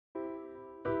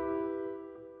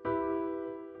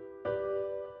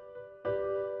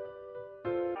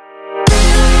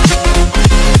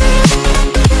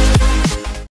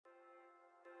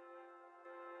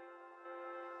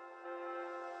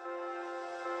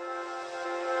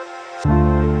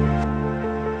Hello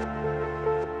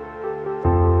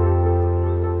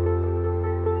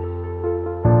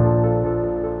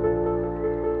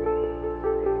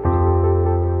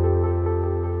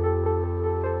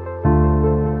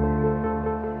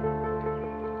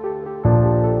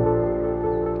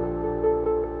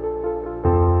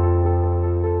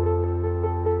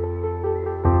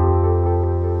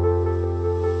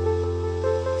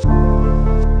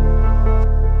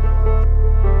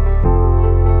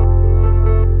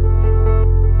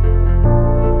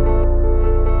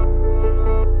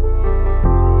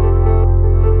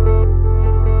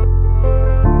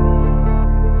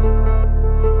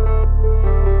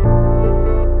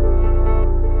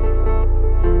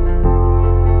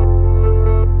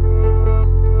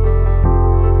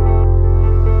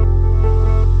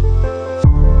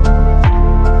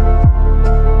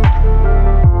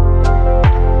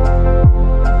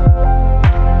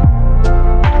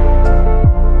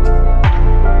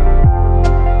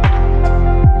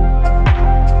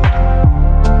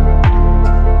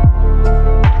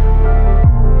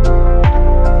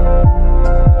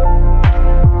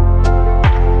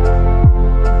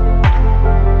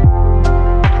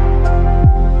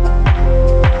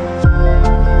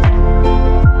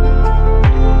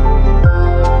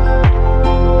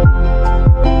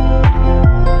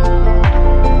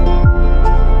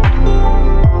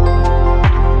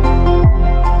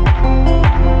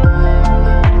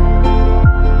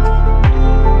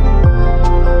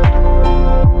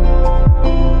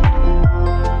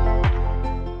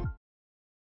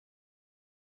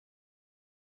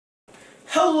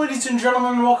ladies and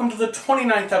gentlemen, and welcome to the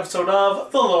 29th episode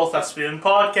of the Little Thespian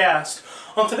Podcast.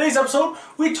 On today's episode,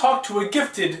 we talk to a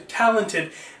gifted,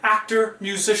 talented actor,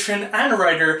 musician, and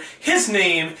writer. His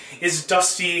name is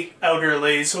Dusty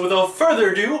Outerleys. So without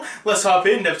further ado, let's hop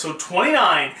into episode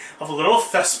 29 of the Little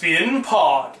Thespian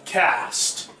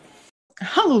Podcast.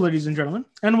 Hello ladies and gentlemen,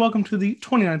 and welcome to the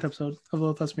 29th episode of the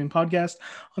Little Thespian Podcast.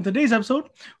 On today's episode,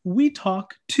 we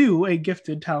talk to a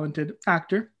gifted, talented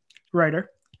actor,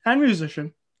 writer, and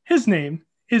musician. His name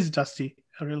is Dusty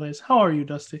Outerleys. How are you,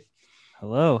 Dusty?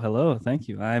 Hello. Thank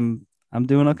you. I'm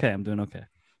doing okay.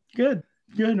 Good.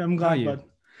 I'm glad, bud.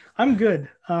 I'm good.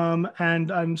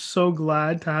 And I'm so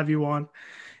glad to have you on.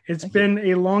 It's been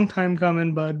a long time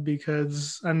coming, bud,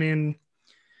 because 15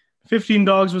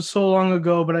 Dogs was so long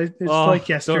ago, but it's like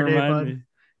yesterday, bud.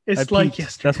 It's like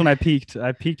yesterday. That's when I peaked.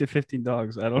 I peaked at 15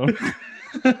 Dogs. I don't.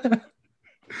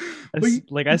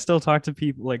 I still talk to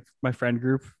people like my friend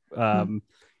group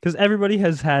because everybody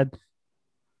has had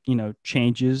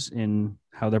changes in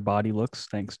how their body looks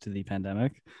thanks to the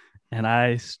pandemic, and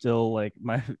I still I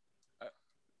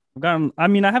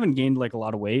haven't gained like a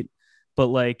lot of weight, but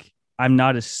like I'm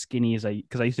not as skinny as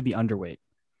because I used to be underweight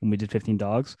when we did 15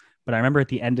 Dogs, but I remember at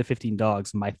the end of 15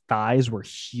 Dogs my thighs were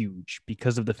huge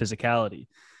because of the physicality.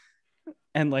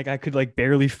 And like I could like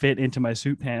barely fit into my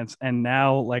suit pants, and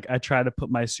now like I try to put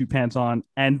my suit pants on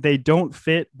and they don't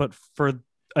fit, but for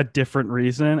a different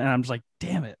reason. And I'm just like,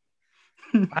 damn it,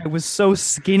 I was so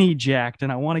skinny jacked,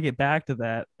 and I want to get back to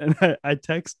that. And I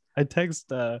text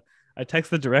the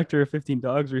director of 15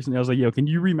 Dogs recently. I was like, yo, can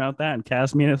you remount that and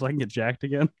cast me in it so I can get jacked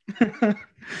again?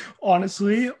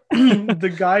 Honestly,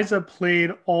 the guys that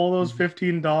played all those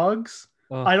 15 Dogs,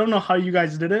 I don't know how you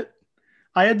guys did it.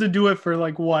 I had to do it for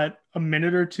like a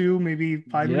minute or two, maybe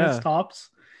 5 minutes tops.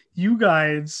 You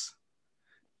guys.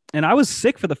 And I was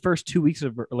sick for the first 2 weeks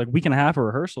of week and a half of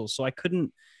rehearsals. So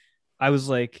I was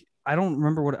like, I don't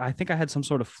remember I think I had some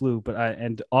sort of flu,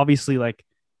 and obviously like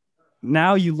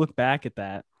now you look back at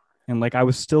that and like I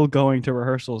was still going to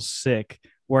rehearsals sick.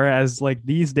 Whereas like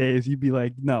these days you'd be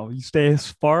like, no, you stay as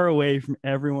far away from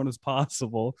everyone as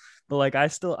possible. But like I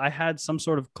had some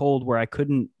sort of cold where I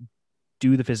couldn't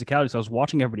do the physicality. So I was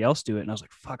watching everybody else do it, and I was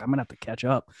like, fuck, I'm gonna have to catch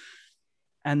up.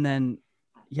 And then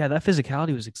that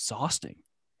physicality was exhausting.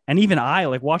 And even I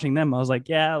like watching them, I was like,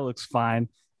 yeah, it looks fine.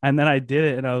 And then I did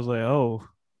it and I was like, oh,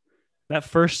 that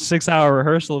first 6-hour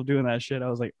rehearsal of doing that shit, I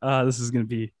was like, this is gonna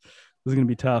be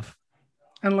tough.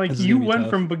 And like you went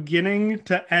from beginning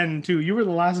to end too. You were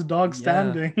the last dog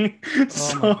standing.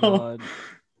 Oh my God.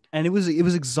 And it was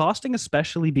exhausting,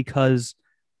 especially because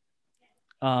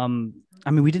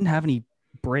we didn't have any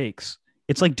breaks.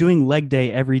 It's like doing leg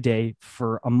day every day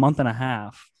for a month and a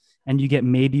half, and you get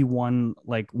maybe one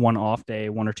off day,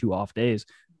 1 or 2 off days,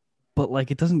 but like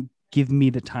it doesn't give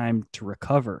me the time to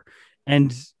recover.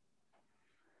 And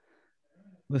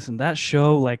listen, that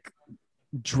show, like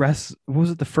what was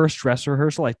it, the first dress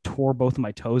rehearsal, I tore both of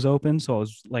my toes open. So I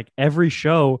was like, every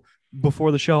show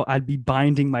before the show I'd be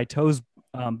binding my toes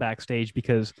backstage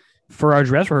because for our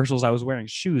dress rehearsals, I was wearing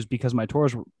shoes because my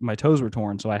toes were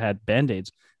torn, so I had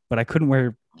band-aids, but I couldn't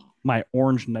wear my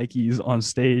orange Nikes on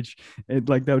stage.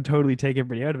 That would totally take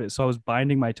everybody out of it. So I was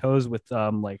binding my toes with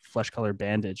like flesh colored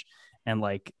bandage and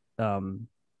like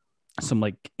some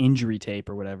like injury tape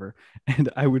or whatever. And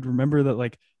I would remember that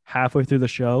like halfway through the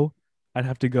show, I'd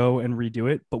have to go and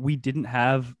redo it, but we didn't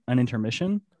have an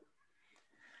intermission.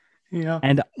 Yeah.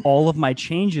 And all of my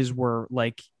changes were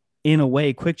like, in a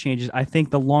way, quick changes. I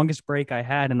think the longest break I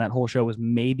had in that whole show was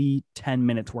maybe 10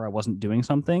 minutes where I wasn't doing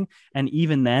something. And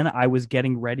even then, I was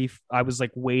getting ready. I was like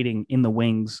waiting in the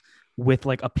wings with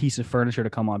like a piece of furniture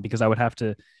to come on because I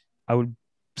would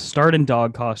start in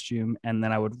dog costume and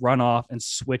then I would run off and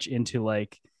switch into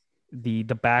like the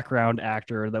background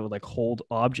actor that would like hold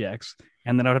objects.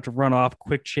 And then I'd have to run off,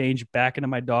 quick change back into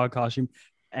my dog costume.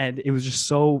 And it was just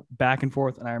so back and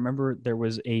forth. And I remember there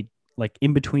was like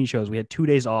in between shows, we had 2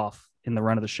 days off in the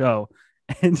run of the show.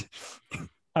 And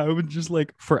I would just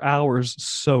like for hours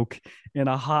soak in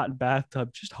a hot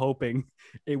bathtub, just hoping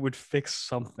it would fix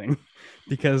something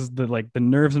because the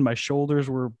nerves in my shoulders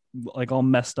were like all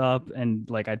messed up. And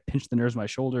like I'd pinch the nerves in my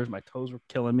shoulders. My toes were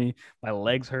killing me. My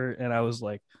legs hurt. And I was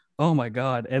like, oh my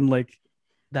God. And like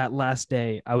that last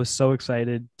day, I was so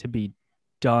excited to be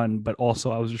done, but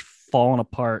also I was just falling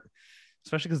apart,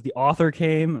 especially because the author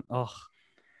came. Oh,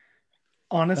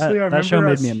 honestly, I that show remember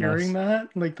made us me a hearing mess.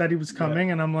 that he was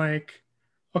coming, and I'm like,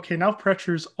 okay, now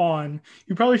pressure's on.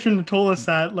 You probably shouldn't have told us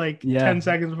that like Yeah. 10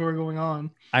 seconds before going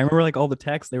on. I remember like all the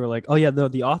texts, they were like, oh yeah,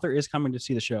 the author is coming to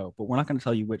see the show, but we're not going to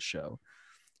tell you which show.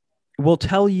 We'll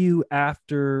tell you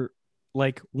after,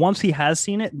 like once he has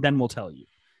seen it, then we'll tell you.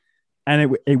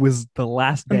 And it was the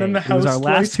last day. And then the It was our house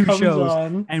last two comes shows,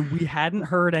 on. and we hadn't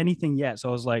heard anything yet. So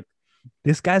I was like,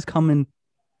 this guy's coming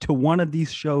to one of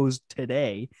these shows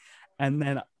today. And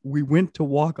then we went to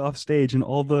walk off stage, and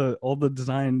all the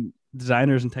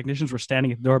designers and technicians were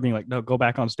standing at the door being like, no, go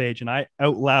back on stage. And I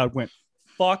out loud went,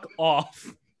 fuck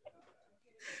off.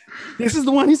 This is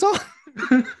the one he saw.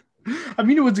 I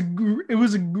mean, it was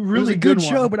a really good one.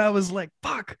 show, but I was like,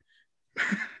 fuck.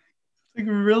 Like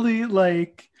really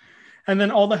like, and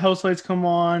then all the house lights come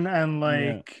on, and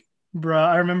like, bruh,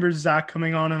 I remember Zach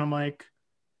coming on, and I'm like,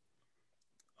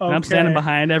 okay. And I'm standing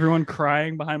behind everyone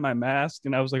crying behind my mask,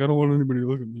 and I was like, I don't want anybody to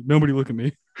look at me. Nobody look at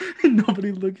me.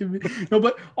 Nobody look at me. No,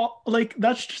 but like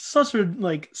that's just such a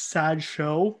like sad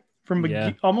show from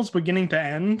almost beginning to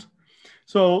end.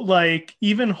 So like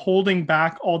even holding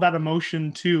back all that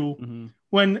emotion too,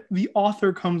 when the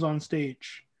author comes on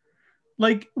stage,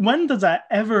 like when does that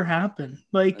ever happen?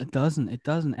 Like it doesn't.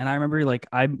 And I remember like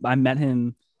I met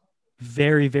him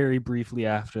very, very briefly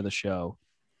after the show.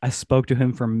 I spoke to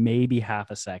him for maybe half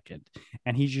a second,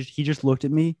 and he just looked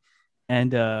at me,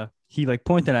 and he like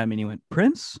pointed at me and he went,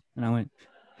 Prince? And I went,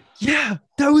 yeah,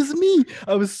 that was me.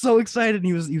 I was so excited. And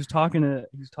he was talking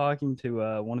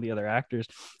to one of the other actors,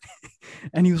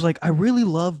 and he was like, I really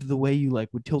loved the way you like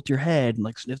would tilt your head and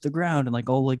like sniff the ground and like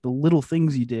all like the little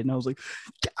things you did. And I was like,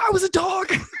 I was a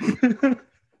dog.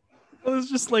 I was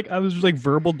just like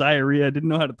verbal diarrhea. I didn't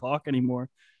know how to talk anymore.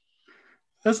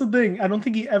 That's the thing. I don't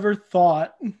think he ever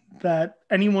thought that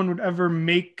anyone would ever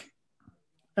make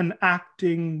an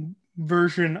acting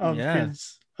version of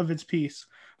his piece.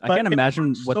 But I can't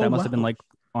imagine what that must have been like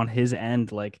on his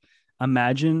end. Like,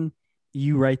 imagine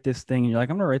you write this thing and you're like,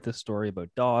 I'm going to write this story about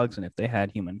dogs and if they had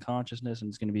human consciousness, and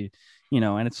it's going to be,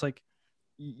 and it's like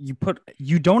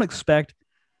you don't expect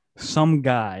some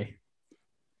guy,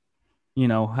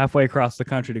 halfway across the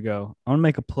country to go, I'm going to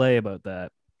make a play about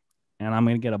that. And I'm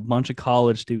going to get a bunch of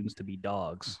college students to be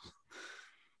dogs.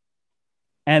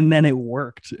 And then it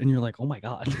worked. And you're like, oh my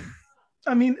God.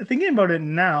 I mean, thinking about it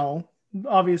now,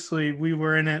 obviously we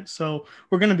were in it, so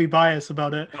we're going to be biased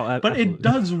about it. Oh, but absolutely. It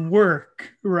does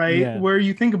work, right? Yeah. Where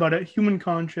you think about it, human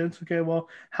conscience. Okay, well,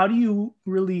 how do you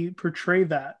really portray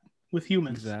that with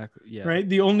humans? Exactly. Yeah. Right?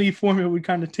 The only form it would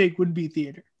kind of take would be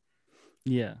theater.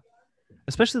 Yeah.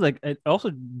 Especially like it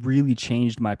also really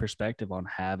changed my perspective on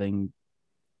having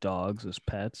dogs as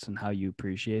pets and how you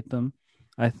appreciate them.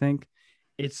 I think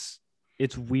it's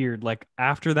weird. Like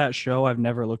after that show, I've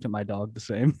never looked at my dog the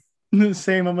same. The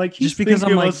same. I'm like, just because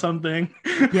I'm like something.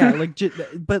 Yeah, like,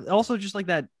 but also just like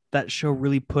that show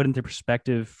really put into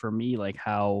perspective for me, like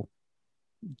how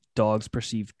dogs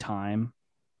perceive time.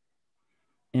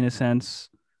 In a sense,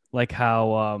 like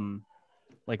how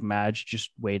like Madge just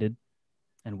waited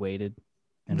and waited.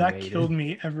 And that waited. Killed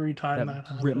me every time. That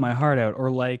ripped my heart out.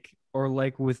 Or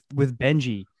like with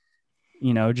Benji,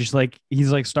 just like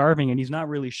he's like starving and he's not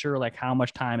really sure like how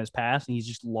much time has passed and he's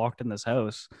just locked in this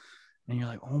house, and you're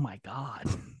like, oh my God.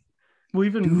 Well,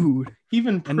 dude.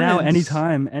 even And now Prince.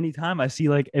 anytime I see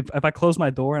like if I close my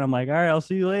door and I'm like, all right, I'll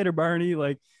see you later, Barney.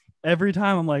 Like every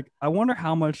time I'm like, I wonder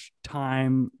how much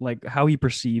time, like how he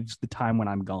perceives the time when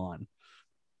I'm gone.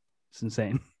 It's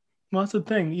insane. Well, that's the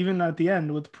thing. Even at the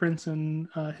end with Prince and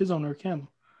his owner Kim,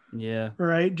 Yeah.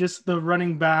 right? Just the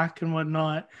running back and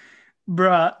whatnot,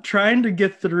 bruh. Trying to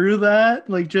get through that,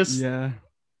 like, just Yeah.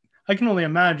 I can only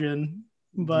imagine.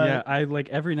 Yeah. But I like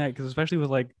every night because especially with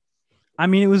like, I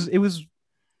mean, it was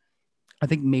I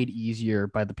think made easier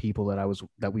by the people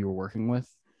that we were working with.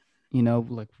 You know,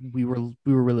 like we were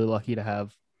really lucky to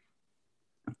have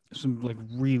some like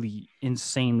really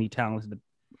insanely talented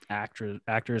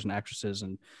actors and actresses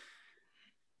and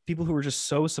people who were just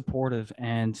so supportive.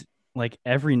 And like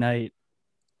every night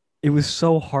it was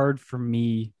so hard for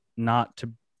me not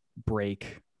to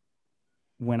break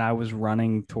when I was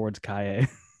running towards Kaye.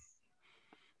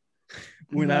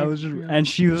 When I was yeah. and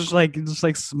she was like just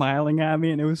like smiling at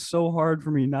me, and it was so hard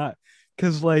for me not,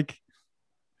 because like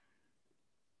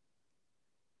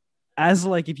as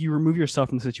like if you remove yourself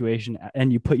from the situation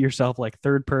and you put yourself like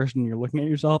third person and you're looking at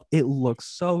yourself, it looks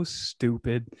so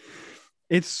stupid.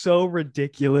 It's so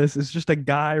ridiculous. It's just a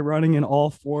guy running in all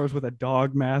fours with a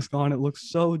dog mask on. It looks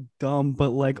so dumb, but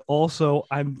like also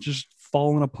I'm just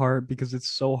falling apart because it's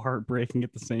so heartbreaking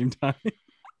at the same time.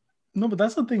 No, but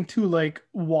that's the thing too. Like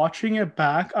watching it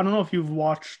back, I don't know if you've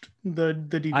watched the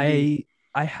DVD.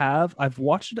 I've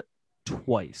watched it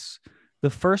twice. The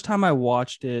first time I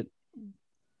watched it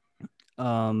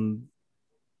um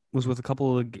was with a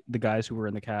couple of the guys who were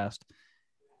in the cast,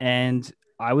 and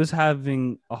I was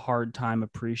having a hard time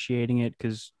appreciating it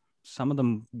because some of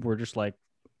them were just like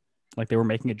they were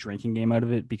making a drinking game out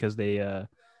of it because they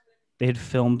had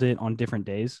filmed it on different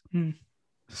days. Hmm.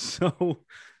 So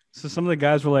some of the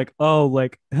guys were like, "Oh,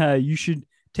 like you should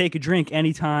take a drink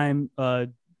anytime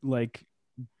like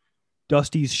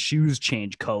Dusty's shoes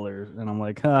change colors." And I'm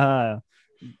like, "Ha."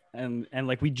 And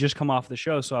like we just come off the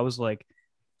show, so I was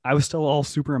still all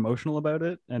super emotional about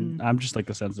it, and Hmm. I'm just like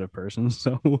a sensitive person,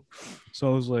 so I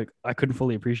was like I couldn't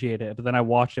fully appreciate it. But then I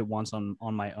watched it once on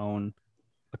my own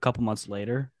a couple months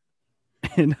later,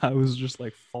 and I was just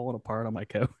like falling apart on my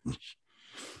couch.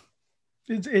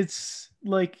 It's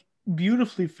like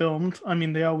beautifully filmed. I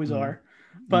mean, they always Mm. are.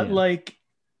 But Yeah. like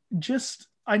just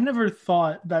I never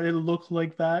thought that it looked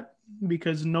like that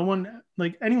because no one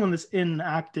like anyone that's in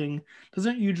acting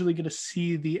doesn't usually get to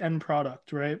see the end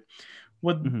product, right?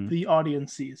 What Hmm. the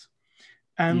audience sees.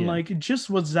 And Yeah. like just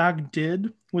what Zach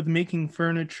did with making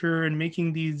furniture and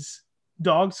making these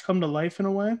dogs come to life in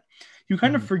a way, you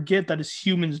kind of Hmm. forget that it's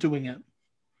humans doing it.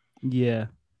 Yeah.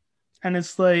 And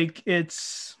it's like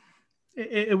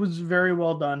it was very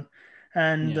well done.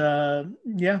 And Yeah.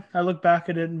 yeah, I look back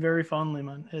at it very fondly,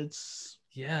 man. It's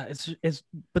Yeah. It's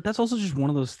but that's also just one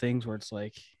of those things where it's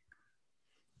like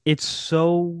it's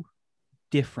so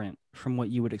different from what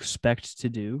you would expect to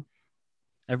do.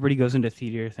 Everybody goes into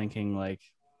theater thinking like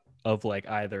of like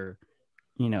either,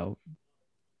 you know,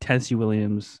 Tennessee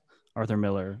Williams, Arthur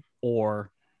Miller,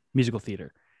 or musical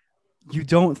theater. You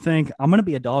don't think I'm gonna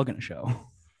be a dog in a show,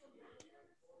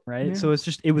 right? yeah. So it's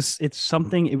just it's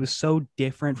something. It was so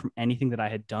different from anything that I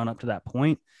had done up to that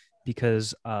point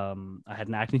because I had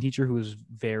an acting teacher who was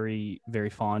very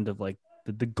fond of like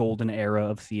the golden era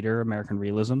of theater, American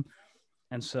realism,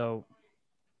 and so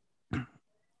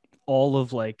all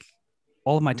of like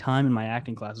all of my time in my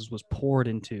acting classes was poured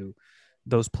into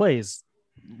those plays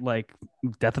like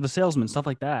Death of a Salesman, stuff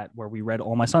like that, where we read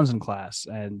All My Sons in class,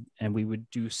 and we would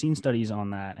do scene studies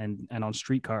on that and on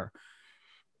Streetcar.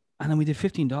 And then we did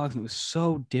 15 Dogs, and it was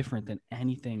so different than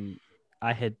anything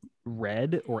I had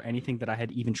read or anything that I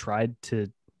had even tried to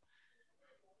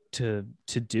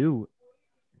do.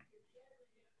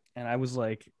 And I was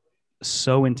like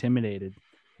so intimidated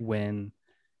when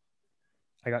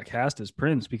I got cast as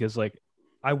Prince because like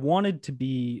I wanted to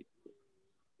be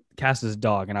cast as a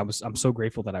dog, and I'm so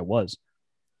grateful that I was.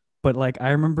 But like I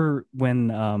remember when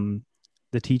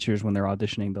the teachers when they're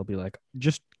auditioning, they'll be like,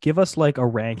 just give us like a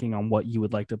ranking on what you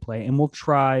would like to play, and we'll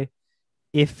try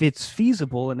if it's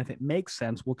feasible and if it makes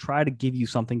sense, we'll try to give you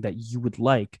something that you would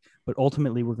like. But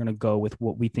ultimately, we're going to go with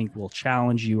what we think will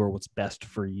challenge you or what's best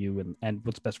for you and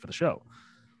what's best for the show.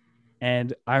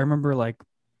 And I remember like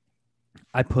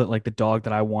I put like the dog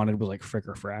that I wanted was like Frick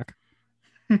or Frack,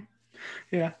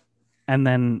 Yeah. and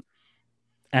then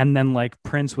like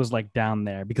Prince was like down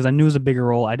there because I knew it was a bigger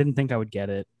role. I didn't think I would get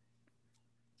it,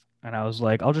 and I was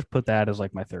like, I'll just put that as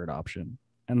like my third option.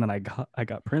 And then I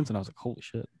got Prince, and I was like, holy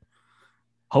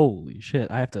shit,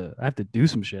 I have to do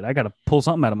some shit. I got to pull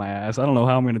something out of my ass. I don't know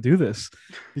how I'm going to do this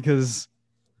because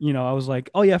I was like,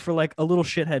 oh yeah, for like a little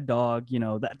shithead dog,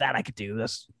 that I could do.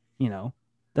 That's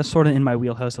sort of in my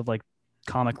wheelhouse of like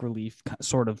comic relief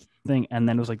sort of thing. And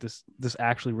then it was like this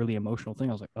actually really emotional thing.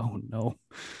 I was like, oh no,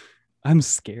 I'm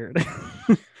scared.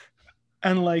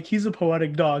 And like he's a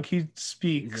poetic dog. He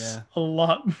speaks Yeah. a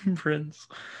lot, Prince.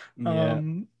 Yeah.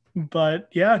 But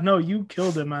yeah, no, you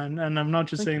killed him, man. And I'm not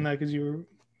just Thank saying you. that because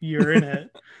you're in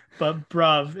it, but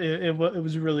bruv, it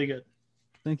was really good.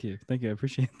 Thank you. Thank you. I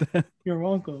appreciate that. You're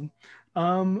welcome.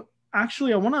 Um,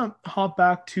 Actually, I want to hop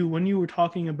back to when you were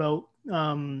talking about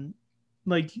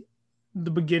like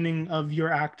the beginning of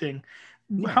your acting.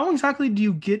 Yeah. How exactly do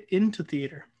you get into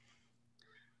theater?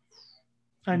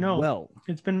 I know Well,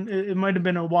 it might have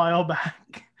been a while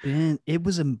back. it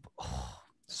was a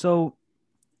so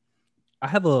I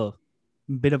have a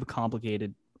bit of a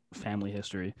complicated family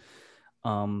history.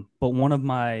 But one of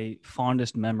my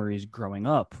fondest memories growing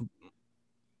up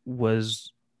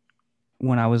was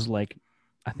when I was like,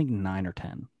 I think 9 or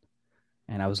 10,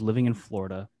 and I was living in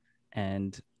Florida,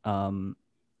 and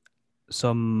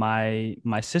so my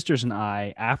sisters and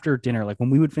I, after dinner, like when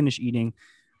we would finish eating,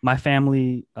 my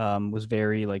family was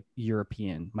very like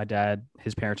European. My dad,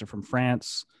 his parents are from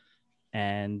France,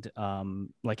 and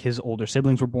like his older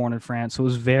siblings were born in France. So it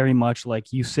was very much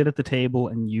like you sit at the table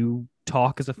and you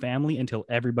talk as a family until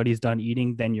everybody's done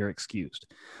eating, then you're excused.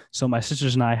 So my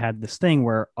sisters and I had this thing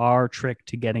where our trick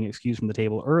to getting excused from the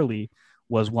table early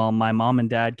was while my mom and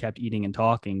dad kept eating and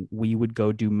talking, we would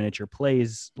go do miniature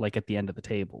plays like at the end of the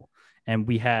table. And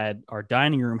we had our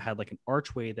dining room had like an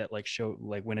archway that like showed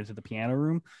like went into the piano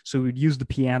room. So we would use the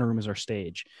piano room as our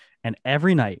stage. And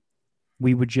every night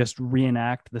we would just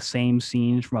reenact the same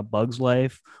scenes from A Bug's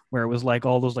Life, where it was like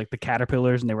all those like the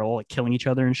caterpillars and they were all like killing each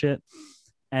other and shit.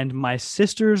 And my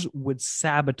sisters would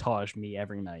sabotage me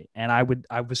every night, and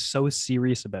I was so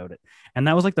serious about it. And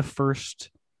that was like the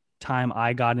first time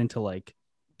I got into like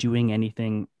doing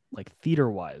anything like theater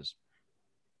wise.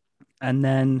 And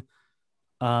then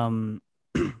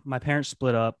my parents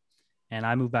split up, and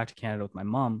I moved back to Canada with my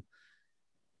mom,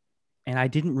 and I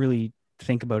didn't really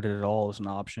think about it at all as an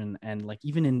option. And like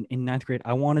even in ninth grade,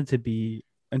 I wanted to be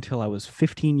until I was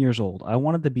 15 years old. I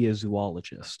wanted to be a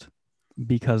zoologist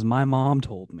because my mom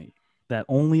told me that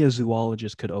only a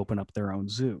zoologist could open up their own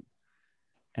zoo.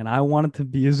 And I wanted to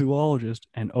be a zoologist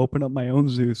and open up my own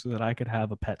zoo so that I could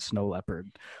have a pet snow leopard.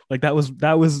 Like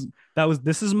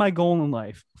this is my goal in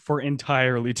life for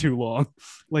entirely too long.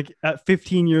 Like at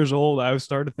 15 years old, I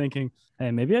started thinking, hey,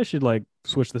 maybe I should like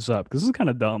switch this up because this is kind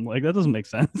of dumb. Like that doesn't make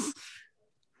sense.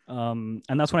 And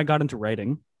that's when I got into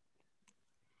writing,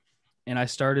 and I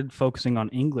started focusing on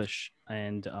English.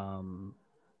 And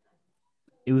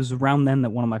it was around then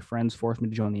that one of my friends forced me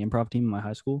to join the improv team in my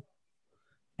high school,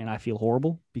 and I feel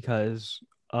horrible because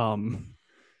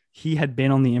he had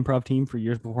been on the improv team for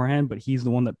years beforehand, but he's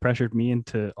the one that pressured me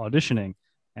into auditioning,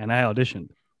 and I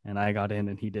auditioned, and I got in,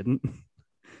 and he didn't.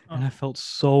 And I felt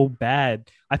so bad.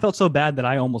 I felt so bad that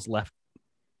I almost left,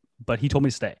 but he told me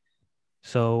to stay.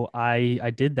 So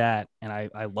I did that, and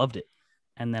I loved it.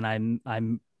 And then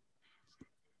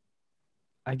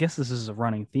I guess this is a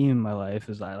running theme in my life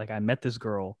is I met this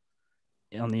girl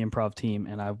on the improv team,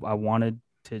 and I wanted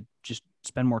to just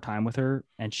spend more time with her,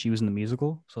 and she was in the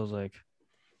musical. So I was like,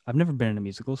 I've never been in a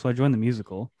musical. So I joined the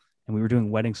musical, and we were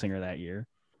doing Wedding Singer that year,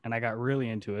 and I got really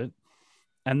into it.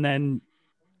 And then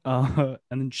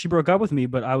she broke up with me,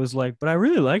 but I was like, but I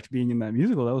really liked being in that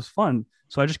musical. That was fun.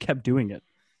 So I just kept doing it.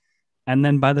 And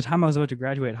then by the time I was about to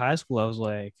graduate high school, I was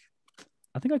like,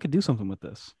 I think I could do something with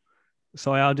this.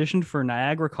 So I auditioned for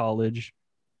Niagara College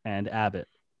and Abbott,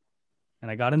 and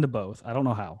I got into both. I don't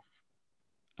know how.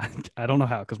 I don't know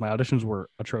how because my auditions were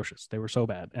atrocious. They were so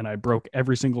bad, and I broke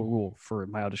every single rule for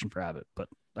my audition for Abbott, but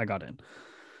I got in.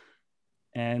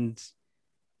 And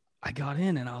I got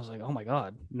in, and I was like, oh my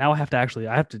God, now I have to,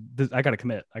 I got to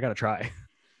commit. I got to try.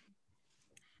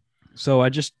 So I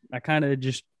kind of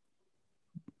just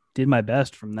did my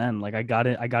best from then. Like I got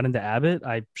into Abbott.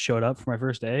 I showed up for my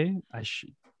first day.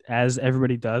 As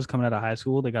everybody does coming out of high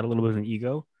school, they got a little bit of an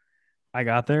ego. I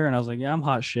got there and I was like, yeah, I'm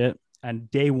hot shit. And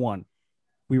day one,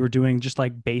 we were doing just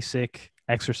like basic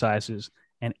exercises.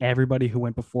 And everybody who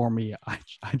went before me, I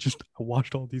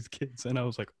watched all these kids and I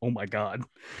was like, oh my God,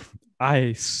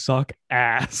 I suck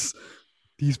ass.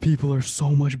 These people are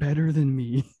so much better than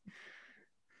me.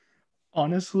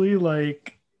 Honestly,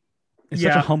 like, it's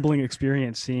such a humbling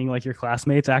experience seeing like your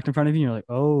classmates act in front of you. And you're like,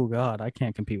 oh God, I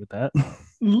can't compete with that.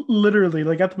 Literally,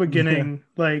 like at the beginning,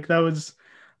 like that was,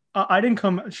 I didn't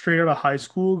come straight out of high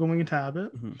school going into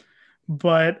Abbott,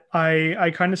 but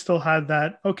I kind of still had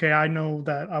that, okay, I know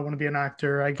that I want to be an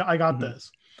actor. I got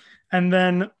this. And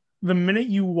then the minute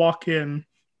you walk in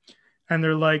and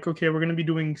they're like, okay, we're going to be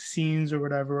doing scenes or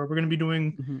whatever, or we're going to be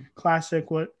doing classic,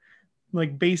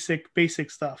 like basic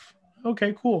stuff.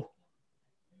 Okay, cool.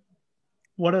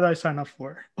 What did I sign up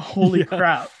for? Holy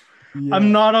crap. Yeah.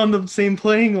 I'm not on the same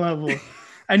playing level.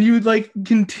 And you like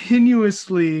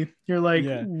continuously, you're like,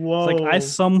 whoa. It's like I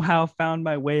somehow found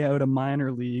my way out of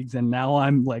minor leagues and now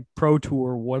I'm like pro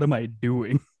tour. What am I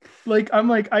doing? I'm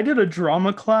like, I did a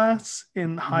drama class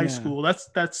in high school.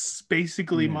 That's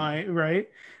basically my right.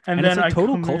 And then it's like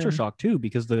total culture shock too,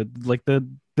 because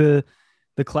the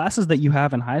classes that you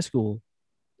have in high school,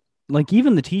 like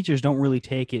even the teachers don't really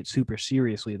take it super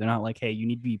seriously. They're not like, hey, you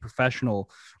need to be professional,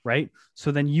 right?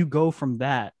 So then you go from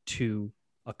that to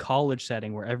a college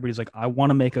setting where everybody's like, I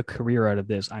want to make a career out of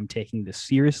this. I'm taking this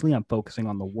seriously. I'm focusing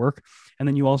on the work. And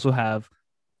then you also have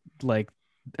like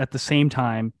at the same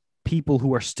time, people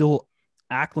who are still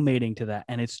acclimating to that.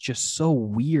 And it's just so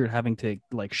weird having to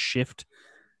like shift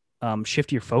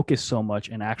your focus so much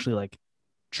and actually like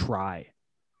try.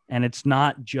 And it's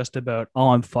not just about, oh,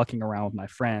 I'm fucking around with my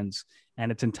friends.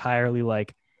 And it's entirely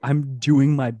like, I'm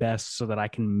doing my best so that I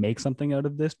can make something out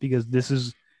of this, because this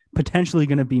is potentially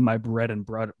going to be my bread and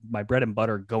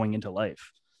butter going into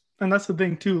life. And that's the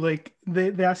thing too. Like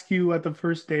they ask you at the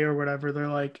first day or whatever, they're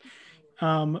like,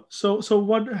 so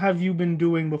what have you been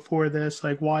doing before this?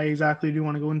 Like, why exactly do you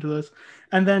want to go into this?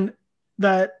 And then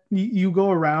that you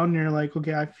go around and you're like,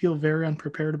 okay, I feel very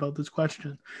unprepared about this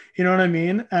question. You know what I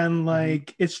mean? And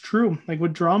like, it's true. Like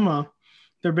with drama,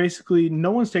 they're basically,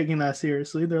 no one's taking that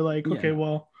seriously. They're like, okay,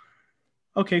 well,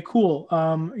 okay, cool.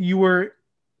 You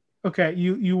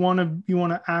want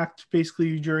to act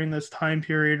basically during this time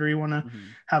period, or you want to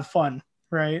have fun.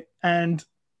 Right. And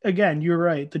again, you're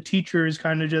right. The teacher is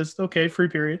kind of just, okay, free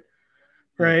period.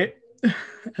 Right.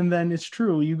 And then it's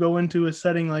true. You go into a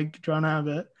setting like John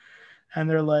Abbott and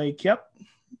they're like, yep,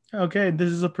 okay,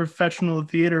 this is a professional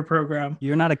theater program.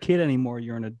 You're not a kid anymore.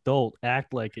 You're an adult.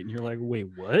 Act like it. And you're like, wait,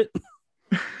 what?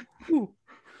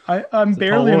 I'm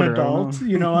barely an adult,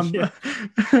 you know. I'm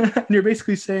you're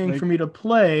basically saying like, for me to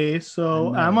play.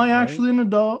 So am I actually an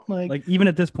adult? Like even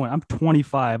at this point, I'm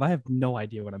 25. I have no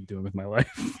idea what I'm doing with my life.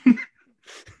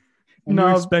 You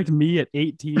expect me at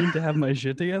 18 to have my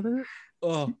shit together?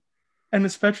 Oh, and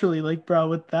especially like, bro,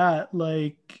 with that,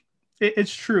 like,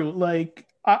 it's true. Like,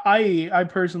 I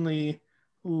personally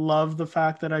love the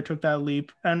fact that I took that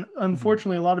leap, and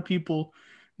unfortunately, a lot of people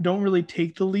don't really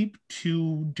take the leap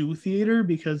to do theater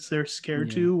because they're scared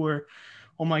to, or,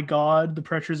 oh my God, the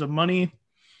pressures of money.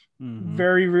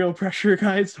 Very real pressure,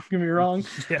 guys. Don't get me wrong.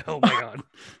 Oh my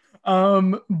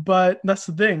God. But that's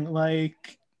the thing.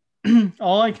 Like,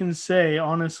 all I can say,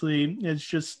 honestly, is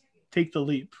just take the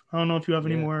leap. I don't know if you have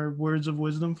any more words of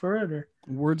wisdom for it, or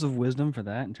words of wisdom for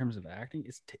that in terms of acting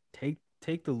is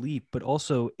take the leap. But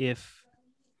also, if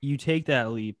you take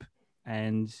that leap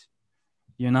and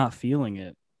you're not feeling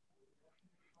it,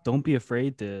 don't be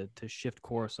afraid to shift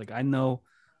course. Like I know,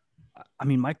 I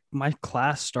mean, my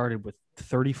class started with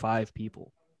 35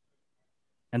 people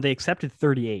and they accepted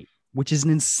 38, which is an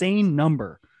insane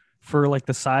number for like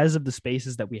the size of the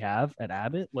spaces that we have at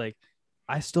Abbott. Like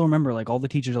I still remember like all the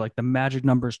teachers are like, the magic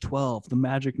number is 12, the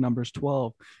magic number is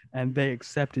 12. And they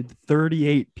accepted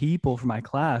 38 people for my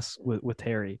class with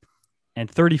Terry, and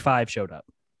 35 showed up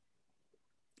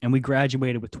and we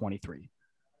graduated with 23.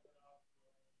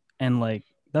 And like,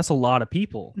 that's a lot of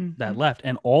people that left.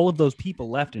 And all of those people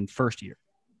left in first year.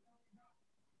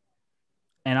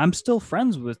 And I'm still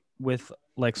friends with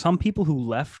like some people who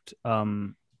left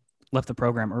the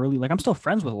program early. Like I'm still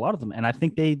friends with a lot of them. And I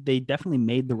think they definitely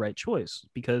made the right choice,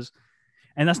 because,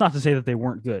 and that's not to say that they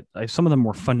weren't good. Like some of them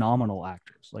were phenomenal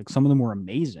actors. Like some of them were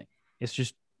amazing. It's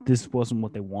just, this wasn't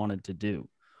what they wanted to do,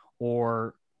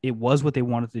 or it was what they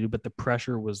wanted to do, but the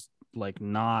pressure was like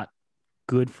not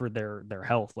good for their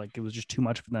health. Like it was just too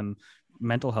much for them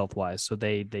mental health wise. So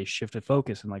they shifted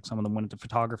focus, and like some of them went into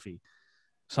photography.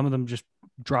 Some of them just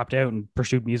dropped out and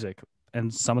pursued music,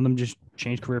 and some of them just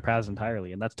changed career paths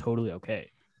entirely. And that's totally okay.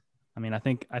 I mean, I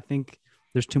think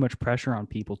there's too much pressure on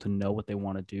people to know what they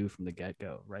want to do from the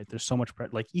get-go, right? There's so much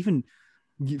like even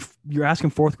you're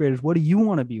asking fourth graders, what do you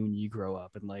want to be when you grow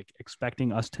up? And like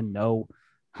expecting us to know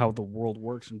how the world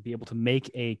works and be able to make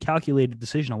a calculated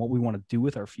decision on what we want to do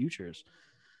with our futures.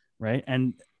 Right.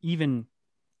 And even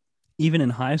in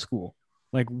high school,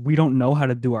 like we don't know how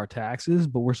to do our taxes,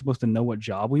 but we're supposed to know what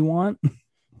job we want.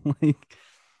 Like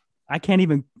I can't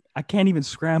even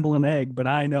scramble an egg, but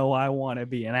I know I want to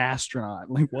be an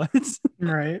astronaut. Like what?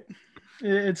 Right.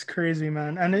 It's crazy,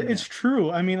 man. And it's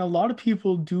true. I mean, a lot of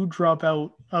people do drop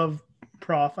out of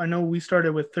prof. I know we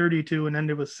started with 32 and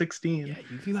ended with 16. Yeah,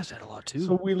 you guys had a lot too.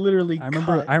 So we literally I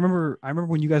remember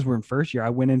when you guys were in first year, I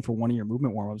went in for one of your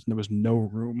movement warm-ups and there was no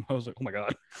room. I was like, oh my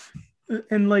God.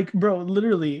 And like, bro,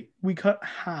 literally we cut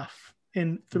half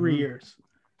in 3 years.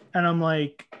 And I'm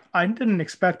like, I didn't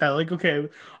expect that. Like, okay,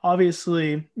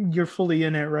 obviously you're fully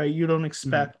in it, right? You don't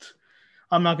expect,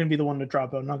 I'm not going to be the one to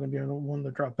drop out. I'm not going to be the one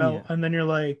to drop out. And then you're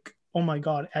like, oh my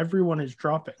God, everyone is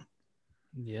dropping.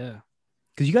 Yeah.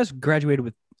 Because you guys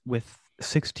graduated with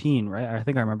 16, right? I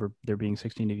think I remember there being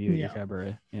 16 of you at your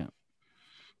cabaret. Yeah.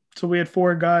 So we had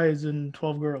 4 guys and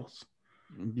 12 girls.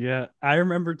 Yeah. I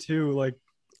remember too, like,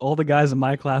 all the guys in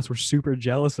my class were super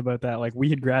jealous about that. Like,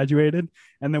 we had graduated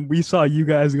and then we saw you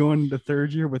guys going into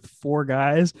third year with 4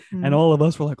 guys and all of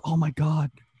us were like, oh my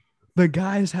God, the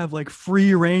guys have like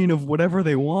free reign of whatever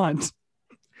they want.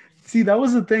 See, that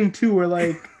was the thing too, where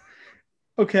like,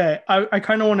 okay, I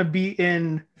kind of want to be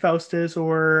in Faustus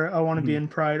or I want to be in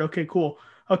Pride. Okay, cool.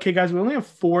 Okay, guys, we only have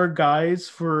 4 guys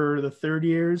for the third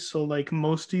years. So like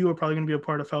most of you are probably going to be a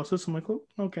part of Faustus. I'm like, oh,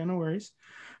 okay, no worries.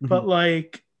 But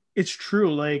like, it's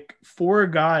true. Like 4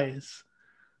 guys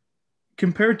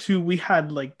compared to, we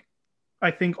had like,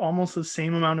 I think almost the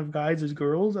same amount of guys as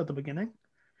girls at the beginning.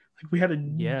 Like we had a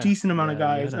decent amount of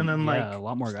guys. And then like a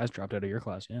lot more guys dropped out of your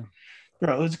class. Yeah.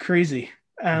 Bro, it was crazy.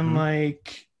 And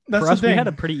like, that's for us, the thing. we had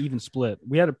a pretty even split.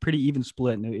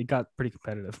 And it got pretty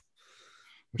competitive.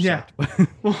 Yeah.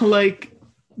 Well, like,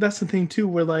 that's the thing too,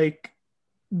 where like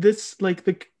this, like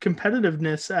the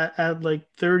competitiveness at like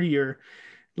third year,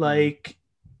 like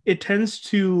it tends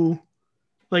to,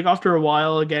 like after a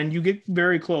while, again, you get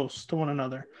very close to one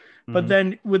another. But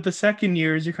then with the second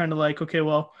years, you're kind of like, okay,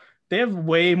 well, they have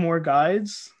way more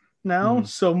guys now.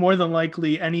 So more than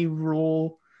likely any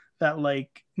role that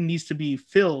like needs to be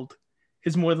filled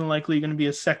is more than likely going to be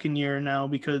a second year now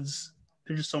because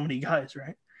there's just so many guys,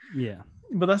 right? Yeah.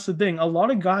 But that's the thing. A lot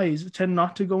of guys tend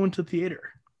not to go into theater.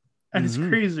 And it's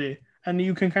crazy. And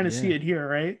you can kind of see it here,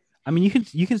 right? I mean,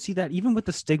 you can see that even with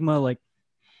the stigma. Like,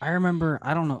 I remember,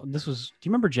 I don't know, do you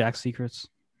remember Jack's Secrets?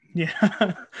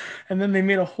 Yeah. And then they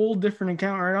made a whole different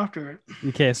account right after it.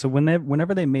 Okay, so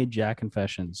whenever they made Jack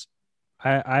Confessions,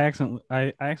 I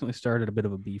accidentally started a bit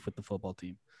of a beef with the football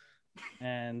team.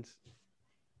 And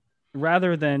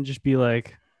rather than just be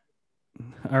like,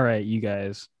 all right, you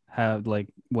guys have like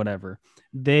whatever,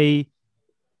 they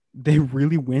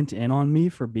really went in on me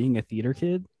for being a theater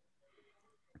kid.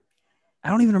 I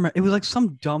don't even remember. It was like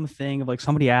some dumb thing of like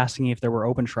somebody asking if there were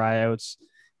open tryouts.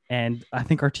 And I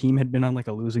think our team had been on like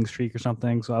a losing streak or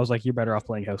something. So I was like, you're better off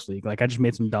playing house league. Like I just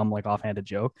made some dumb, like offhanded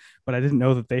joke, but I didn't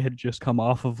know that they had just come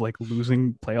off of like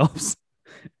losing playoffs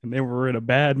and they were in a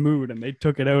bad mood and they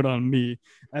took it out on me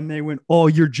and they went, oh,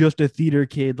 you're just a theater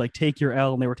kid. Like take your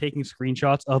L. And they were taking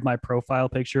screenshots of my profile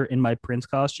picture in my Prince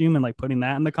costume and like putting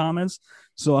that in the comments.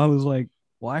 So I was like,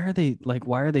 why are they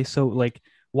so like,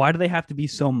 why do they have to be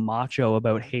so macho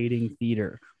about hating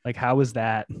theater? Like, how is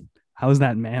that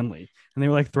manly? And they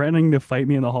were like threatening to fight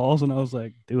me in the halls. And I was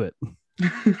like, do it.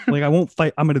 Like, I won't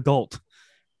fight. I'm an adult.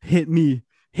 Hit me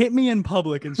in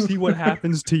public and see what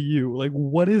happens to you. Like,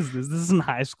 what is this? This isn't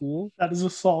high school. That is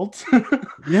assault.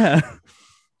 Yeah.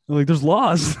 Like, there's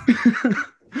laws.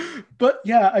 But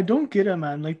yeah, I don't get it,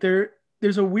 man. Like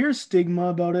there's a weird stigma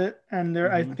about it. And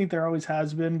I think there always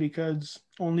has been because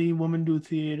only women do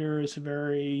theater. It's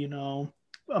very,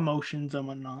 emotions and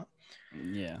whatnot.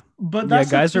 Yeah. But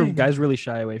that's guys really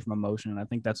shy away from emotion. And I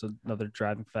think that's another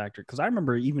driving factor. Because I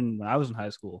remember even when I was in high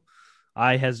school,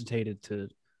 I hesitated to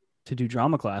do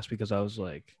drama class because I was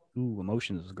like, ooh,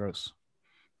 emotions is gross.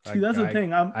 See, that's the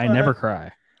thing. I never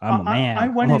cry. I'm a man.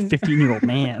 I'm a 15-year-old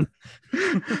man.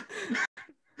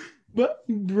 But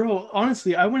bro,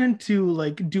 honestly, I went into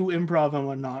like do improv and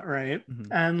whatnot, right?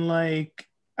 And like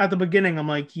at the beginning, I'm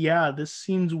like, yeah, this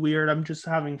seems weird. I'm just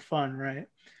having fun, right?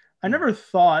 I never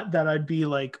thought that I'd be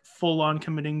like full on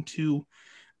committing to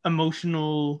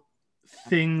emotional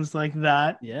things like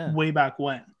that way back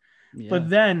when. Yeah. But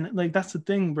then, like, that's the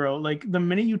thing, bro. Like, the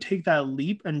minute you take that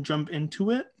leap and jump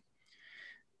into it,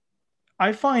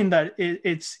 I find that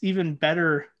it's even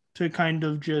better to kind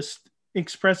of just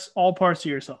express all parts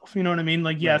of yourself. You know what I mean?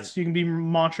 Like, yes, you can be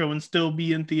macho and still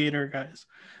be in theater, guys.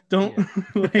 Don't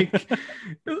like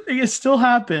it still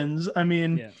happens. I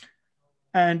mean,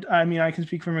 and I mean, I can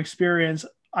speak from experience.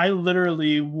 I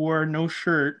literally wore no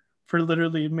shirt for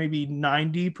literally maybe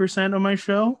 90% of my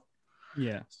show.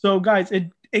 Yeah. So guys,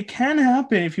 it can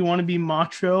happen if you want to be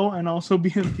macho and also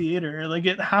be in theater. Like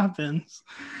it happens.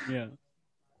 Yeah.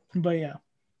 But yeah,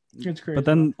 it's crazy. But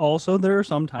then also there are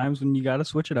some times when you got to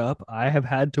switch it up. I have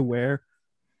had to wear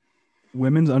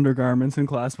women's undergarments in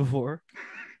class before.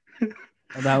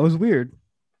 That was weird.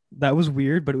 That was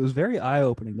weird, but it was very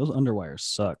eye-opening. Those underwires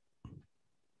suck.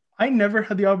 I never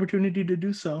had the opportunity to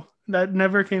do so. That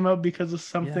never came up because of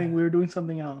something Yeah. we were doing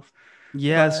something else.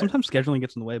 Yeah, But sometimes scheduling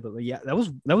gets in the way, but yeah, that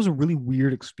was a really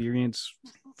weird experience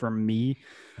for me,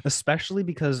 especially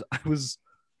because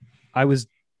I was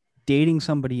dating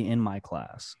somebody in my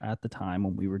class at the time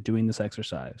when we were doing this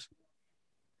exercise.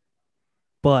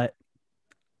 But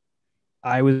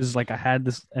I was like I had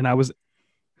this and I was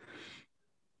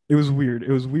it was weird.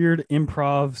 It was weird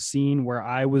improv scene where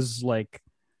I was like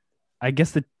I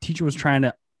guess the teacher was trying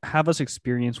to have us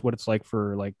experience what it's like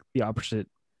for like the opposite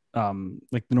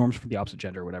like the norms for the opposite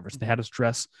gender or whatever. So they had us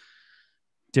dress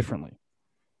differently.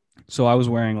 So I was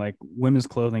wearing like women's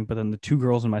clothing, but then the two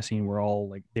girls in my scene were all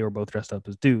like they were both dressed up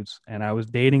as dudes, and I was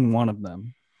dating one of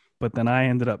them, but then I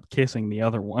ended up kissing the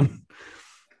other one.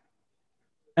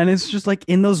 And it's just like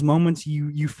in those moments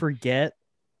you forget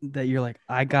that you're like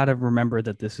I gotta remember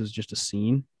that this is just a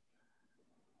scene,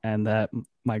 and that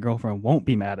my girlfriend won't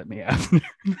be mad at me after.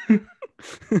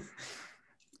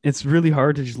 It's really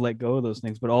hard to just let go of those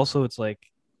things, but also it's like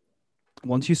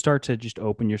once you start to just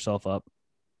open yourself up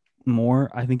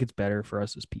more, I think it's better for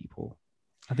us as people.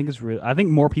 I think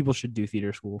more people should do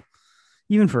theater school,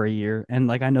 even for a year. And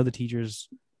like I know the teachers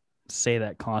say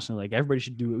that constantly. Like everybody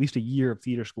should do at least a year of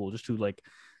theater school just to like,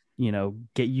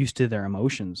 get used to their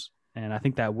emotions. And I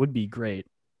think that would be great.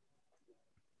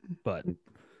 But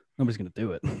nobody's gonna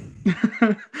do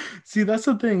it. see, that's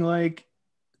the thing. Like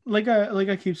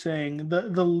I keep saying,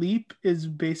 the leap is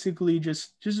basically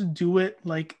just do it.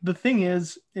 Like the thing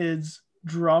is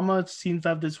drama seems to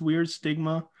have this weird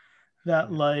stigma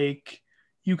that like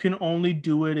you can only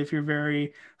do it if you're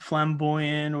very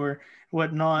flamboyant or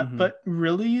whatnot. Mm-hmm. But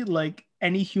really, like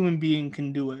any human being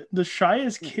can do it. The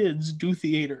shyest kids do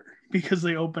theater because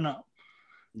they open up,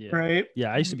 Yeah. right?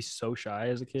 Yeah. I used to be so shy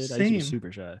as a kid. I used to be Same.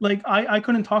 super shy. Like I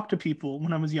couldn't talk to people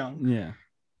when I was young. Yeah.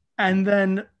 And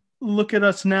then look at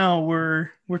us now. We're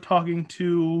talking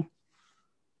to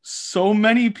so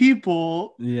many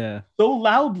people Yeah. so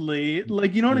loudly.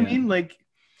 Like, you know what I Yeah. mean? Like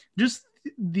just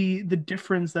the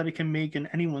difference that it can make in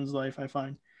anyone's life, I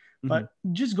find. Mm-hmm. But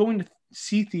just going to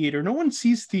see theater, no one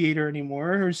sees theater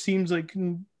anymore, or seems like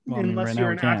Well, I mean, unless right now you're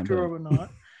we an can't, actor but or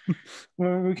whatnot.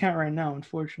 Well, we can't right now,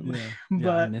 unfortunately. yeah. Yeah.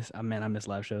 But I miss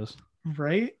live shows.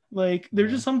 right, like there's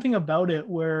Yeah. just something about it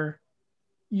where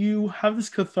you have this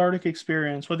cathartic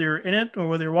experience, whether you're in it or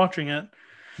whether you're watching it.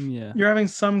 Yeah. You're having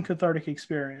some cathartic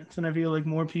experience, and I feel like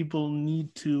more people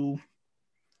need to,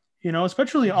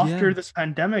 especially after Yeah. this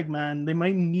pandemic, man, they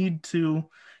might need to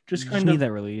just You just kind need of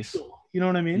that release. heal, you know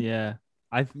what I mean? Yeah.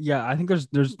 I think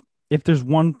there's if there's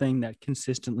one thing that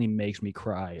consistently makes me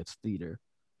cry, it's theater.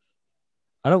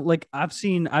 I don't like I've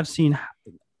seen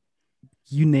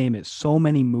you name it, so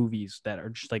many movies that are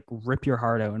just like rip your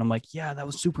heart out. And I'm like, yeah, that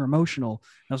was super emotional.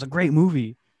 That was a great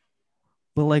movie.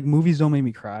 But like movies don't make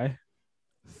me cry.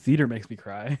 Theater makes me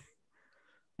cry.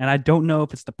 And I don't know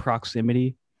if it's the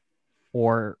proximity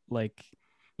or like,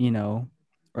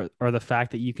 or the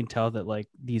fact that you can tell that like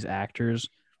these actors,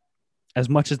 as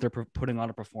much as they're putting on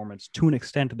a performance, to an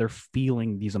extent, they're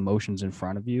feeling these emotions in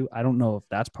front of you. I don't know if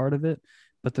that's part of it,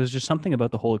 but there's just something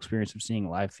about the whole experience of seeing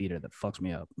live theater that fucks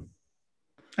me up.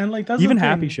 And like that's Even the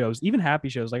happy thing.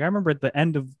 shows, like I remember at the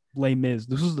end of Les Mis,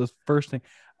 this was the first thing.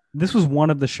 This was one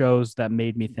of the shows that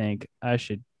made me think I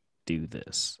should do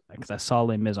this because I saw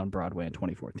Les Mis on Broadway in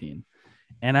 2014.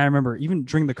 And I remember even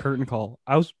during the curtain call,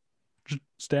 I was just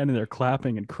standing there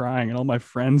clapping and crying, and all my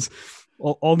friends,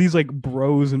 all these like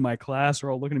bros in my class are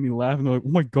all looking at me laughing. They're like, "Oh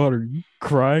my god, are you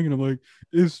crying?" And I'm like,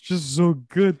 "It's just so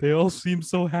good. They all seem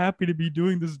so happy to be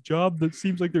doing this job that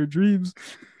seems like their dreams."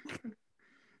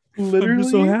 I'm just so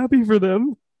Literally, happy for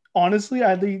them. honestly, I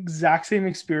had the exact same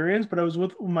experience, but I was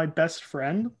with my best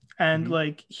friend, and Mm-hmm.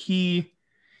 like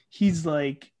he's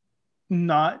like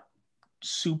not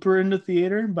super into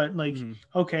theater, but like Mm-hmm.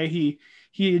 okay,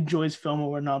 he enjoys film or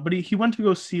whatnot. But he went to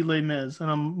go see Les Mis, and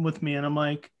I'm with me, and I'm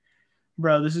like,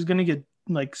 bro, this is gonna get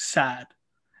like sad.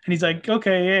 And he's like,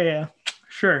 okay, yeah,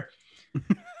 sure.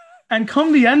 And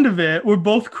come the end of it, we're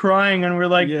both crying, and we're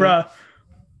like, Yeah. bro,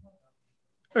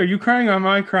 are you crying or am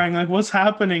I crying? Like, what's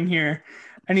happening here?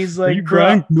 And he's Are you like, bro,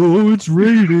 crying? No, it's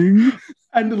raining.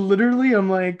 and literally, I'm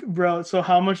like, bro, so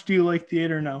how much do you like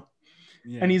theater now?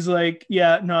 And Yeah. he's like,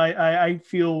 yeah, no, I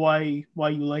feel why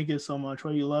you like it so much,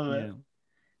 why you love it. Yeah.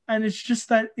 And it's just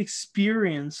that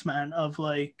experience, man, of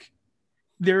like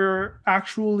there are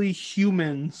actually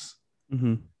humans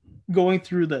Mm-hmm. going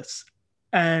through this,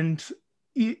 and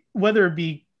whether it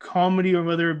be comedy or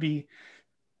whether it be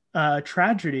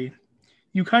tragedy,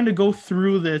 you kind of go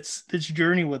through this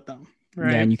journey with them.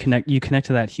 right? Yeah, and you connect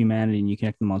to that humanity, and you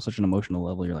connect them on such an emotional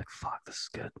level. You're like, fuck, this is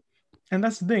good. And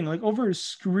that's the thing, like over a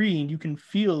screen, you can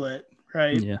feel it,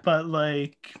 right? Yeah. But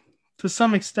like to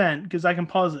some extent, because I can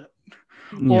pause it,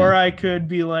 or Yeah. I could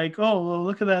be like, oh, well,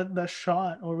 look at that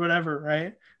shot or whatever,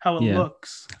 right? How it Yeah.